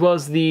 as well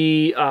as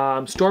the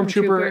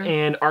Stormtrooper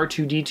and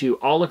R2-D2.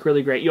 All look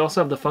really great. You also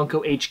have the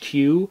Funko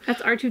HQ.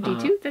 That's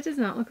R2-D2? That does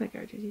not look like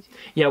R2-D2.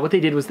 Yeah, what they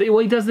did was,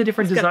 he does the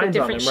different designs on them,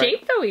 different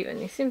shape, though, even.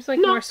 He seems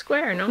like more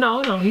square, no?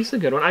 No, he's a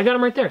good one. I got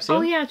him right there, see?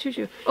 Oh, yeah, true.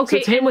 Okay, so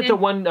it's him with the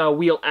one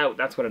wheel out.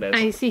 That's what it is.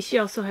 I see she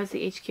also has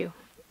the HQ.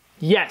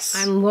 Yes.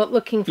 I'm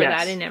looking for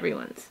that in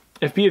everyone's.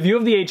 If you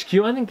have the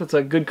HQ, I think that's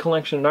a good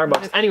collection in our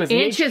box. Anyways,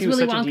 the HQ is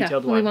such a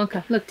detailed one. Willy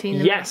Wonka. Look,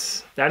 Tina.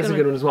 Yes, that is a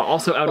good one as well.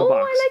 Also out of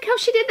box. Oh, I like how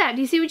she did that.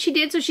 Do you see what she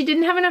did? So she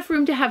didn't have enough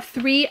room to have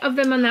 3 of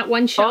them on that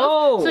one shelf.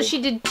 Oh. So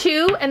she did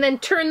 2 and then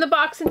turned the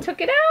box and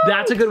took it out.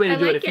 That's a good way to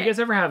do it. If you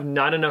guys ever have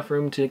not enough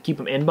room to keep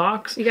them in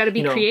box, you got to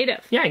be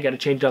creative. Yeah, you got to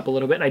change it up a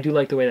little bit. And I do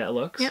like the way that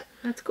looks. Yep,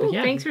 that's cool.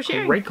 Yeah, thanks for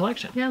sharing. Great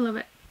collection. Yeah, I love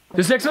it.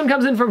 This next one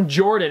comes in from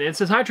Jordan. It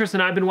says, "Hi Tristan,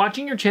 I've been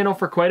watching your channel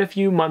for quite a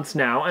few months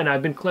now, and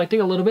I've been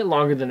collecting a little bit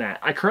longer than that.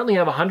 I currently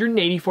have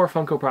 184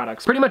 Funko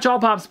products. Pretty much all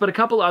pops, but a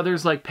couple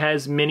others like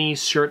Pez,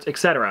 minis, shirts,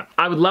 etc.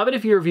 I would love it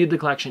if you reviewed the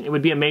collection. It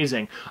would be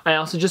amazing. I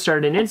also just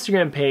started an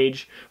Instagram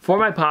page for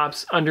my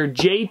pops under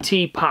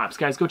JT Pops.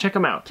 Guys, go check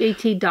them out.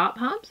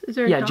 JT.Pops? Is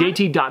there a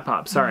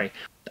JT.Pops, sorry.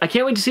 I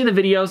can't wait to see the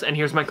videos, and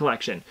here's my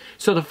collection.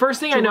 So the first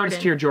thing I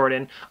noticed here,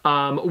 Jordan,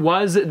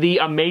 was the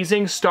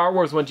amazing Star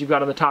Wars ones you've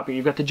got on the top here.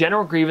 You've got the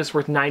General Grievous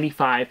worth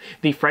 $95,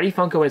 the Freddy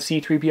Funko as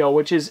C-3PO,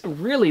 which is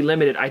really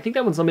limited. I think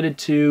that one's limited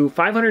to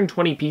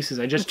 520 pieces.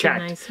 I just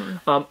checked. That's a nice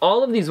one.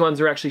 All of these ones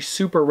are actually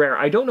super rare.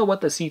 I don't know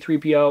what the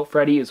C-3PO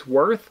Freddy is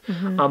worth,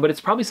 but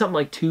it's probably something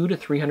like $200 to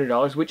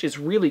 $300, which is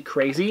really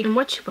crazy. And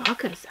what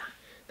Chewbacca is that?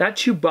 That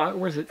Chewbacca,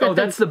 where's it? Oh,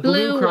 that's the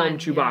blue chrome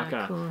Chewbacca.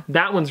 Yeah, cool.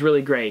 That one's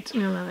really great. I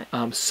love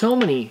it. So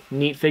many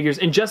neat figures.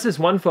 And just this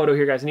one photo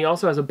here, guys, and he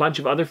also has a bunch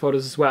of other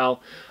photos as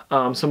well.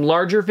 Some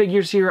larger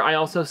figures here. I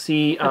also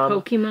see the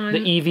Pokemon. The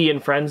Eevee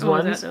and Friends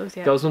ones. Those,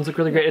 yeah. Those ones look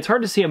really great. It's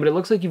hard to see them, but it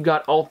looks like you've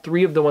got all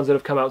 3 of the ones that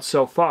have come out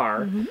so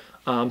far.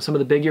 Some of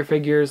the bigger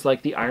figures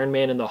like the Iron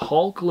Man and the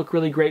Hulk look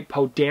really great.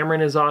 Poe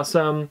Dameron is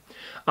awesome.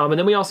 And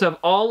then we also have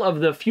all of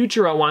the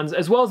Futura ones,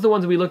 as well as the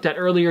ones we looked at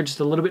earlier, just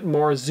a little bit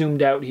more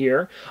zoomed out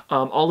here.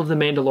 All of the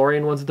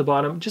Mandalorian ones at the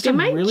bottom. Just it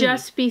might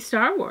just be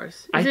Star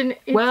Wars.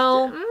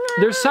 Well,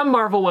 there's some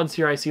Marvel ones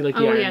here I see, like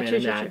the Iron Man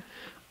and that.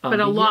 But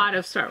a lot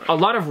of Star Wars. A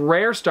lot of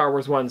rare Star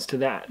Wars ones to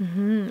that.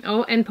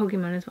 Oh, and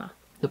Pokemon as well.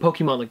 The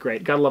Pokemon look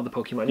great. Gotta love the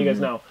Pokemon. You guys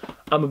know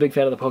I'm a big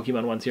fan of the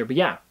Pokemon ones here. But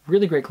yeah,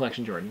 really great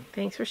collection, Jordan.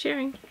 Thanks for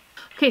sharing.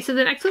 Okay, so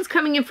the next one's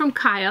coming in from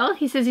Kyle.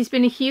 He says he's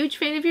been a huge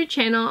fan of your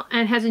channel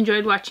and has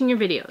enjoyed watching your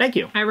videos. Thank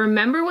you. I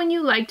remember when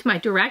you liked my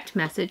direct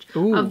message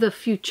of the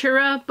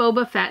Futura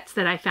Boba Fett's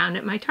that I found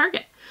at my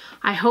Target.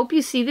 I hope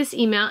you see this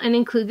email and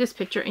include this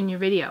picture in your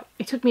video.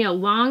 It took me a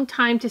long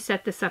time to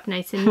set this up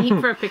nice and neat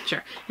for a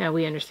picture. Yeah,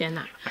 we understand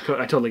that.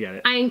 I totally get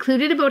it. I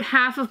included about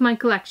half of my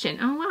collection.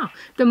 Oh, wow.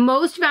 The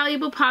most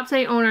valuable Pops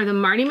I own are the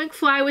Marty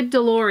McFly with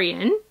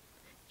DeLorean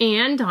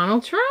and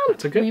Donald Trump.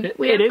 That's a good.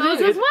 We have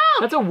those as well.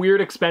 That's a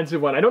weird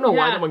expensive one. I don't know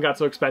why that one got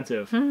so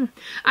expensive.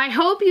 I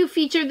hope you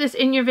featured this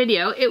in your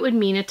video. It would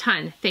mean a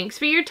ton. Thanks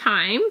for your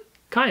time,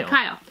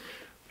 Kyle.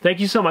 Thank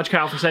you so much,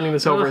 Kyle, for sending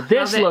this over.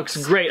 This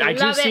looks great. I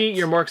do see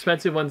your more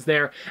expensive ones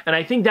there. And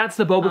I think that's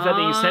the Boba Fett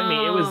that you sent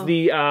me. It was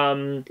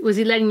the... was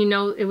he letting you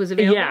know it was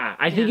available? Yeah,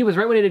 I think it was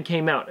right when it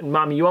came out. And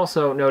Mom, you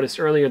also noticed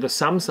earlier the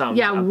Sum Sums.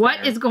 Yeah,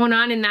 what is going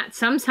on in that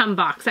Sum Sum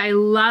box? I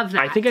love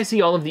that. I think I see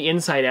all of the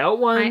Inside Out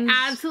ones.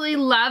 I absolutely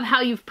love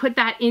how you've put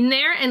that in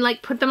there and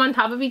like put them on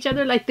top of each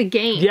other like the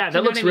game. Yeah,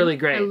 that looks really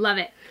great. I love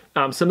it.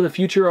 Some of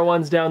the Futura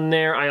ones down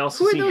there. I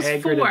also see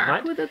Hagrid and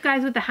Hutt. Who are the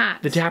guys with the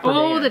hats? The Dapper Dans.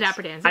 Oh, the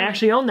Dapper Dans. I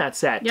actually own that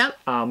set. Yep.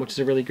 Which is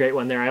a really great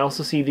one there. I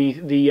also see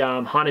the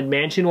Haunted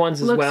Mansion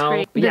ones as well.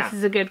 Looks great. This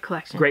is a good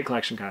collection. Great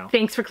collection, Kyle.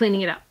 Thanks for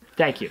cleaning it up.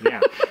 Thank you. Yeah.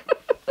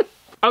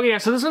 Okay,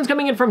 so this one's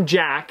coming in from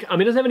Jack. It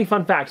doesn't have any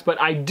fun facts,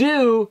 but I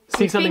do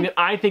see something that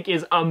I think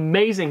is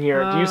amazing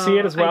here. Do you see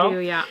it as well? I do,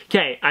 yeah.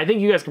 Okay, I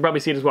think you guys can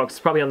probably see it as well because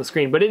it's probably on the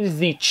screen, but it is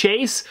the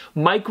Chase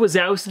Mike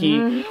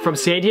Wazowski from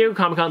San Diego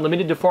Comic-Con,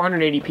 limited to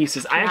 480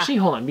 pieces. I actually,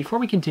 hold on, before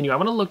we continue, I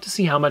want to look to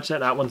see how much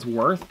that one's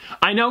worth.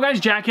 I know,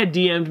 guys, Jack had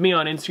DM'd me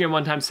on Instagram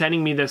one time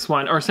sending me this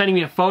one, or sending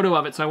me a photo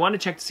of it, so I want to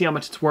check to see how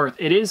much it's worth.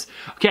 It is,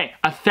 okay,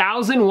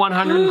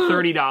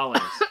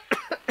 $1,130.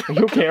 Are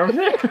you okay over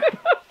there?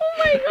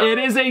 It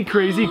is a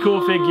crazy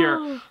cool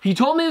figure. He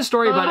told me the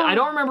story about it. I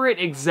don't remember it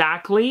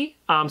exactly,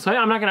 so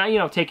I'm not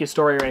gonna, take his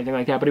story or anything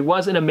like that. But it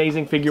was an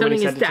amazing figure when he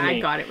sent it to me. His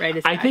dad got it,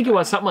 right? I think it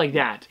was something like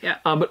that. Yeah.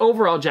 But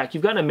overall, Jack,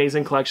 you've got an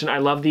amazing collection. I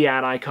love the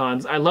ad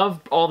icons. I love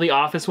all the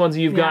Office ones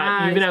you've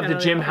got. You even have the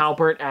Jim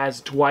Halpert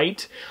as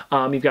Dwight.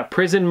 You've got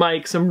Prison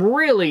Mike. Some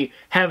really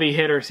heavy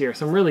hitters here.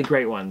 Some really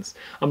great ones.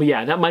 But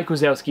yeah, that Mike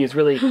Wazowski is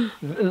really,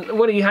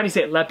 how do you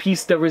say it? La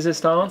piece de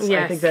resistance.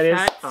 Yes, I think that is.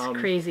 That's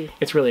crazy.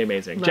 It's really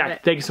amazing.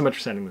 Jack, thank you so much for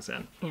sending this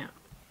in. Yeah.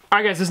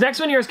 Alright guys, this next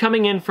one here is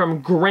coming in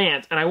from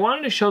Grant, and I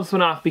wanted to show this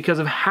one off because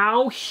of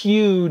how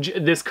huge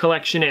this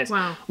collection is.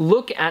 Wow.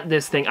 Look at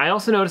this thing. I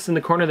also noticed in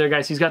the corner there,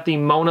 guys, he's got the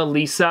Mona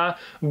Lisa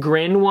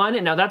grin one,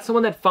 and now that's the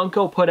one that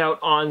Funko put out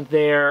on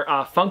their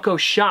Funko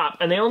shop,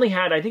 and they only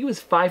had, I think it was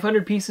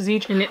 500 pieces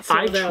each. And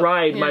I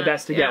tried my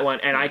best to get one,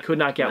 and I could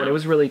not get one. It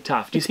was really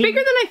tough. It's bigger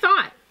than I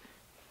thought.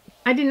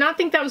 I did not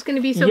think that was going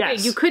to be so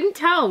big. You couldn't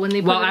tell when they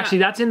put it up. Well, actually,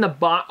 that's in the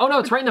box. Oh, no,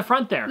 it's right in the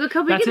front there. Look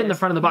how big it is. That's in the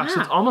front of the box.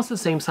 So it's almost the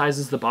same size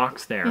as the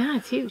box there. Yeah,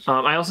 it's huge.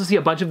 I also see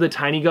a bunch of the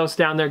Tiny Ghosts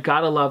down there.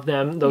 Gotta love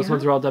them. Those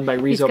ones are all done by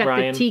Reese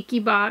O'Brien. He's got the Tiki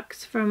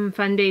box from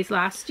Fun Days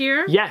last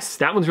year. Yes,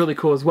 that one's really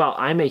cool as well.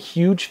 I'm a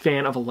huge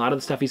fan of a lot of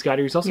the stuff he's got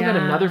here. He's also got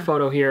another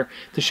photo here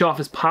to show off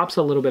his Pops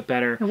a little bit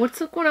better. Now, what's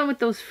going on with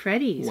those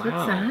Freddies? Wow.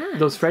 What's that?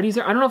 Those Freddies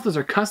are, I don't know if those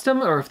are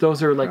custom or if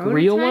those are like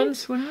real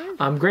ones.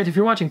 Grant, if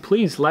you're watching,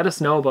 please let us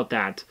know about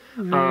that.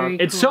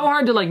 It's so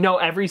hard to know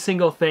every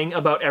single thing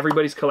about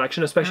everybody's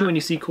collection, especially when you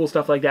see cool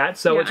stuff like that.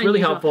 So it's really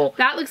helpful.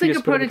 That looks like a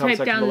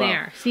prototype down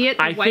there. See it?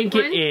 I think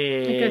it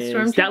is.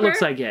 Like that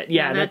looks like it.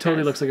 Yeah, that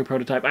totally looks like a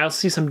prototype. I also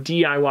see some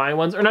DIY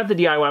ones, or not the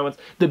DIY ones,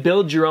 the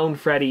build your own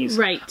Freddies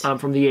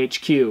from the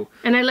HQ.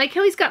 And I like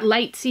how he's got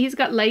lights. See, he's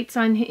got lights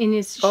on in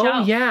his shelf.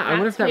 Oh yeah, I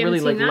wonder if that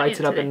really lights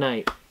it up at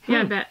night.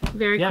 Yeah, I bet.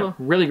 Very cool.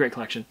 Really great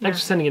collection. Thanks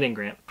for sending it in,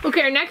 Grant.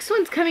 Okay, our next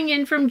one's coming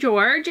in from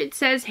George. It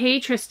says, "Hey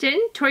Tristan,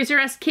 Toys R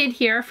Us kid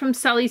here from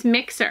Sully's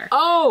Mixer."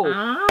 Oh!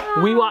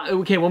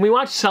 When we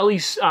watch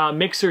Sully's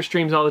Mixer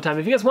streams all the time,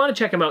 if you guys want to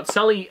check him out,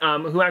 Sully,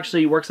 who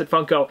actually works at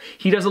Funko,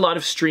 he does a lot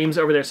of streams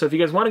over there, so if you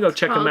guys want to go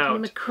check him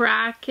out.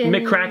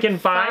 McCracken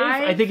 5,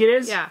 I think it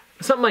is? Yeah.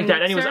 Something like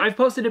that. Anyways, I've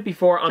posted it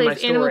before on my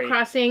story. Animal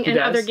Crossing and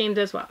other games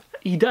as well.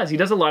 He does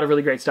a lot of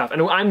really great stuff.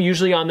 And I'm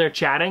usually on there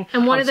chatting.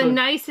 And one of the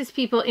nicest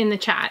people in the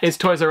chat is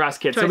Toys R Us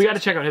Kid. So we got to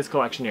check out his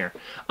collection here.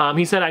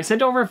 He said, "I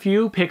sent over a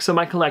few pics of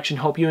my collection.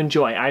 Hope you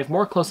enjoy. I have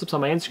more close-ups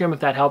on my Instagram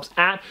if that helps.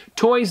 At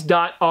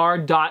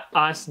toys.r.us.kid.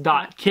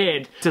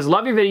 It says,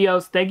 love your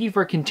videos. Thank you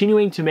for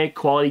continuing to make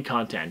quality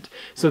content."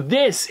 So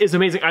this is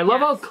amazing. I love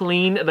how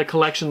clean the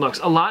collection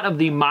looks. A lot of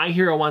the My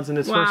Hero ones in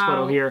this first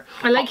photo here.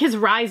 I like his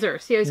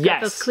risers. See how he's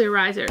got those clear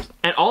risers.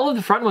 And all of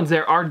the front ones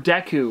there are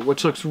Deku,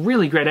 which looks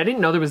really great. I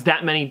didn't know there was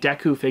that many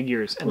Deku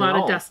figures. And a lot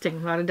of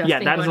dusting. Yeah,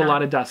 that is a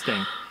lot of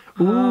dusting.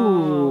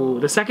 Ooh,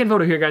 the second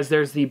photo here, guys,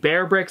 there's the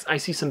Bear Bricks. I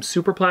see some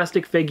super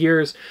plastic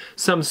figures,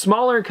 some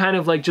smaller kind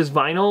of like just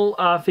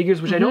vinyl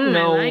figures, which I don't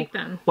know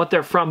what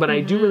they're from, but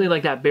I do really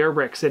like that Bear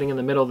Brick sitting in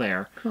the middle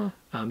there. Cool.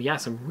 Yeah,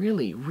 some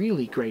really,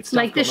 really great stuff.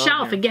 Like the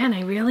shelf, again,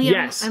 I really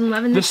am. I'm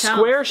loving the shelf.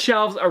 The square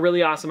shelves are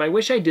really awesome. I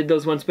wish I did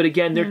those ones, but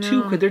again, they're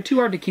too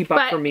hard to keep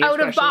up for me, out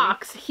of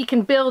box, he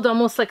can build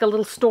almost like a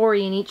little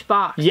story in each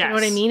box. Yes. You know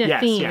what I mean? A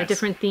theme, a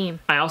different theme.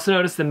 I also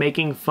noticed the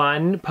Making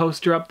Fun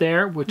poster up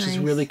there, which is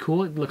really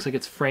cool. It looks like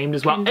it's framed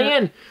as well.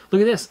 And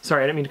look at this.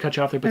 Sorry, I didn't mean to cut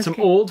you off there, but some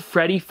old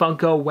Freddy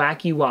Funko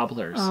Wacky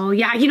Wobblers. Oh,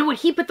 yeah. You know what?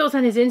 He put those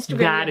on his Instagram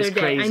the other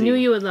day. Crazy. I knew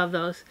you would love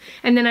those.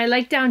 And then I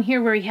like down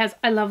here where he has,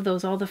 I love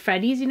those, all the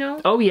Freddys, you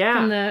know? Oh,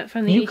 yeah.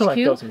 From the you HQ.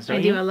 collect those ones, don't I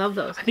you? do. I love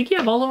those. I think you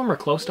have all of them or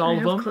close to all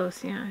of them.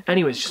 Close, yeah.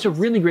 Anyways, just a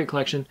really great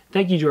collection.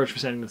 Thank you, George, for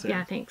sending this in.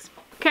 Yeah, thanks.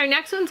 Okay, our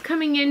next one's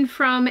coming in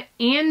from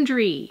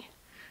Andre.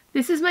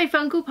 This is my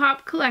Funko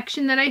Pop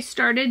collection that I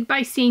started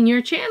by seeing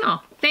your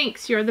channel.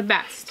 Thanks, you're the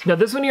best. Now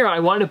this one here I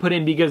wanted to put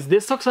in because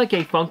this looks like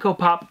a Funko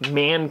Pop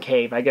man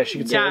cave, I guess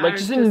you could say. Like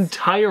just an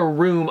entire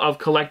room of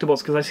collectibles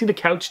because I see the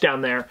couch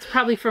down there. It's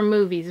probably for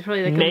movies. It's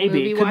probably like a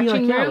movie it could be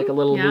like, room. like a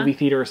little movie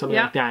theater or something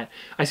like that.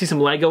 I see some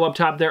Lego up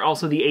top there,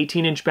 also the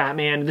 18-inch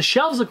Batman. The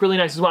shelves look really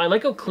nice as well. I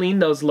like how clean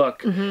those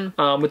look with the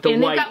white.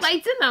 And they've got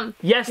lights in them.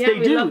 Yes, they do.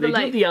 They do have the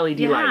LED lights.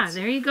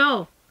 Yeah, there you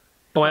go.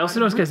 Oh, I also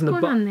noticed, guys, in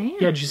the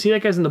did you see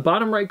that, guys? In the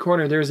bottom right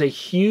corner, there's a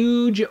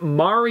huge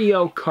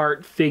Mario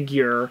Kart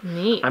figure.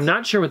 Neat. I'm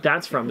not sure what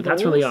that's from, but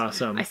that's really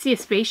awesome. I see a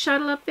space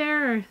shuttle up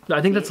there.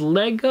 I think that's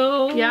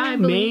Lego. Yeah, I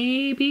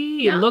believe.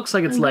 Maybe. Yeah, it looks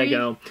like it's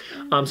Lego.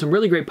 Some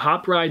really great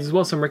Pop rides as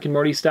well. Some Rick and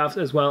Morty stuff,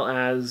 as well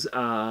as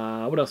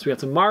what else? We got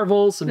some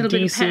Marvel, some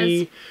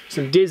DC,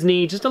 some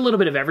Disney, just a little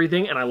bit of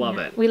everything, and I love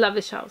it. We love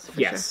the shelves. For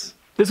sure.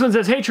 This one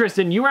says, "Hey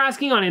Tristan, you were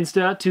asking on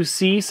Insta to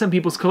see some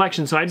people's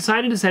collections, so I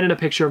decided to send in a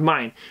picture of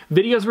mine.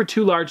 Videos were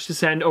too large to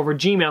send over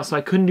Gmail, so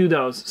I couldn't do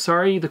those.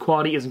 Sorry, the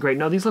quality isn't great."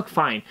 No, these look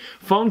fine.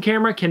 Phone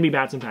camera can be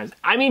bad sometimes.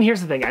 I mean,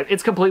 here's the thing, guys.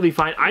 It's completely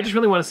fine. I just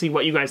really want to see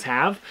what you guys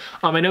have.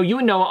 I know you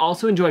and Noah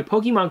also enjoy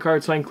Pokemon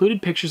cards, so I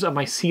included pictures of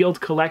my sealed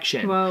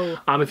collection. Whoa.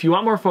 If you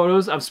want more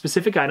photos of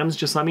specific items,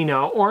 just let me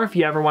know. Or if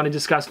you ever want to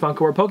discuss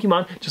Funko or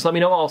Pokemon, just let me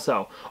know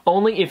also.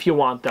 Only if you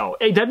want, though.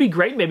 Hey, that'd be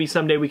great. Maybe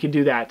someday we could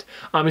do that.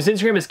 His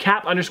Instagram is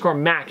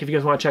cap_Mac. If you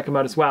guys want to check him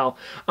out as well.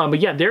 But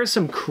yeah, there's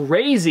some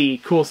crazy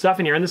cool stuff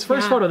in here. And this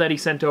first photo that he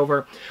sent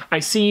over, I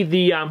see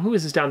the, who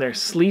is this down there?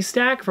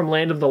 Sleestack from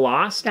Land of the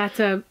Lost.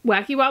 That's a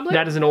Wacky Wobbler?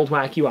 That is an old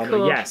Wacky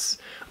Wobbler, yes.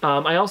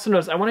 I also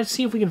noticed, I want to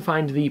see if we can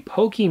find the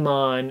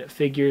Pokemon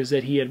figures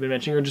that he had been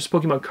mentioning, or just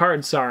Pokemon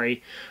cards,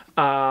 sorry.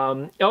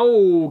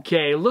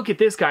 Okay, look at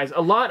this, guys.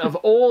 A lot of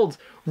old,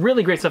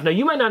 really great stuff. Now,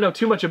 you might not know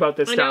too much about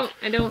this stuff.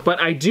 I don't. But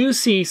I do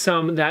see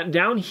some that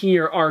down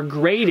here are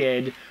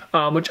graded,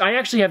 which I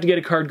actually have to get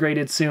a card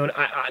graded soon.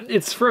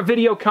 It's for a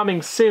video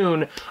coming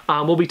soon.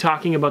 We'll be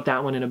talking about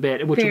that one in a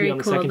bit, which will be on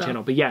the second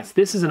channel. But yes,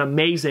 this is an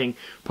amazing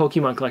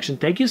Pokemon collection.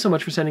 Thank you so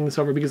much for sending this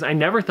over because I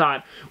never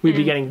thought we'd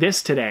be getting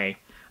this today.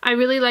 I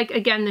really like,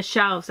 again, the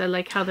shelves. I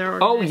like how they're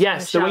organized. Oh,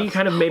 yes, the way you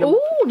kind of made them.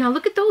 Oh, now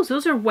look at those.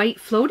 Those are white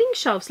floating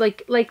shelves,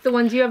 like the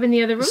ones you have in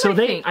the other room, so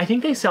I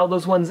think they sell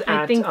those ones at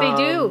I think they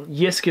do.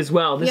 Yisk as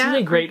well. This is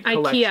a great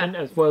collection,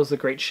 as well as a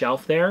great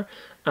shelf there.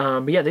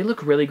 But yeah, they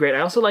look really great. I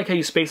also like how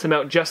you space them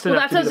out just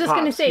enough to do the pops. That's what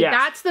I was just going to say. Yes.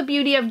 That's the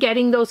beauty of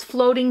getting those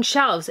floating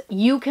shelves.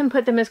 You can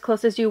put them as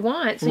close as you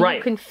want, so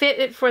you can fit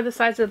it for the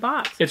size of the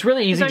box. It's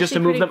really easy just to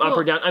move them up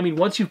or down. I mean,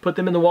 once you've put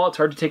them in the wall, it's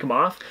hard to take them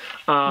off.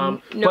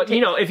 But,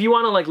 you know, if you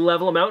want to like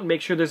level them out and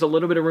make sure there's a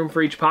little bit of room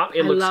for each pop,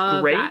 it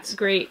looks great. That.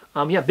 Great.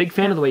 Yeah, big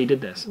fan of the way you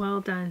did this.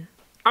 Well done.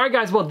 Alright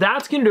guys, well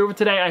that's going to do it for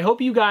today. I hope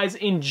you guys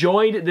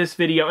enjoyed this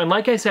video. And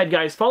like I said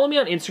guys, follow me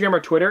on Instagram or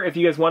Twitter if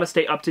you guys want to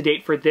stay up to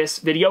date for this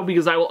video,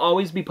 because I will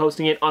always be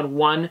posting it on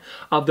one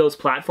of those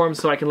platforms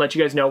so I can let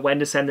you guys know when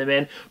to send them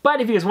in.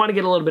 But if you guys want to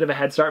get a little bit of a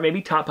head start,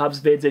 maybe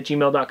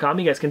tophubsvids@gmail.com,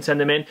 you guys can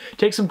send them in.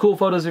 Take some cool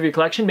photos of your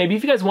collection. Maybe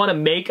if you guys want to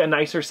make a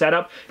nicer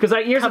setup, because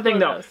here's the thing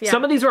though,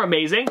 some of these are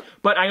amazing,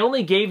 but I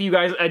only gave you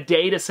guys a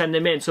day to send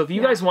them in. So if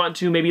you guys want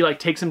to maybe like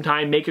take some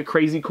time, make a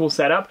crazy cool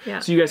setup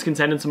so you guys can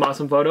send in some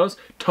awesome photos,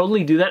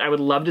 totally do that. I would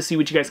love to see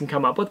what you guys can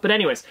come up with. But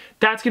anyways,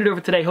 that's gonna do it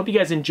for today. Hope you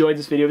guys enjoyed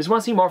this video. If you just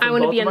want to see more from both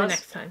of us, I want to be in the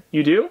next time.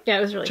 You do? Yeah,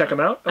 it was really Check fun.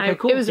 them out. Okay,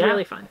 cool. It was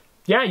really fun.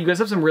 Yeah, you guys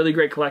have some really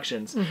great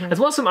collections. As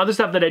well as some other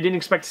stuff that I didn't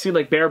expect to see,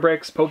 like bear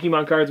bricks,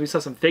 Pokemon cards. We saw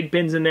some fig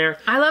pins in there.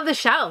 I love the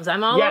shelves.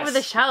 I'm all over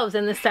the shelves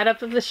and the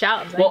setup of the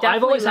shelves. Well,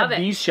 I've always had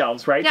these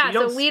shelves, right? Yeah,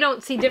 so we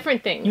don't see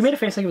different things. You made a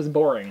face like it was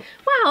boring.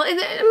 Well,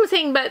 I'm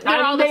saying, but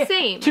they're all the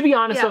same. To be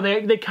honest, though,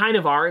 they kind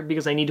of are,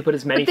 because I need to put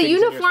as many things in here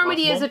as possible. But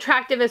the uniformity is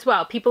attractive as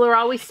well. People are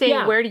always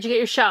saying, where did you get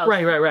your shelves?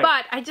 Right.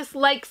 But I just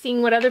like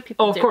seeing what other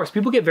people do. Oh, of course.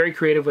 People get very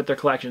creative with their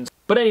collections.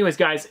 But anyways,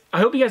 guys, I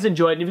hope you guys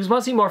enjoyed. And if you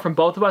want to see more from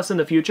both of us in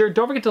the future,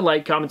 don't forget to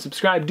like, comment,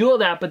 subscribe, do all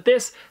that. But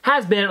this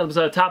has been an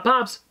episode of Top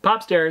Pops,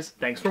 Popstairs.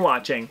 Thanks for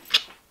watching.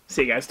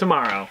 See you guys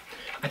tomorrow.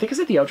 I think I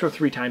said the outro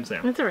 3 times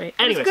now. That's all right.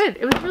 Anyways. It was good.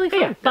 It was really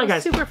fun. Yeah, bye,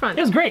 guys. Super fun.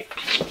 It was great.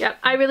 Yep,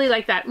 I really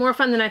like that. More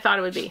fun than I thought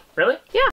it would be. Really? Yeah.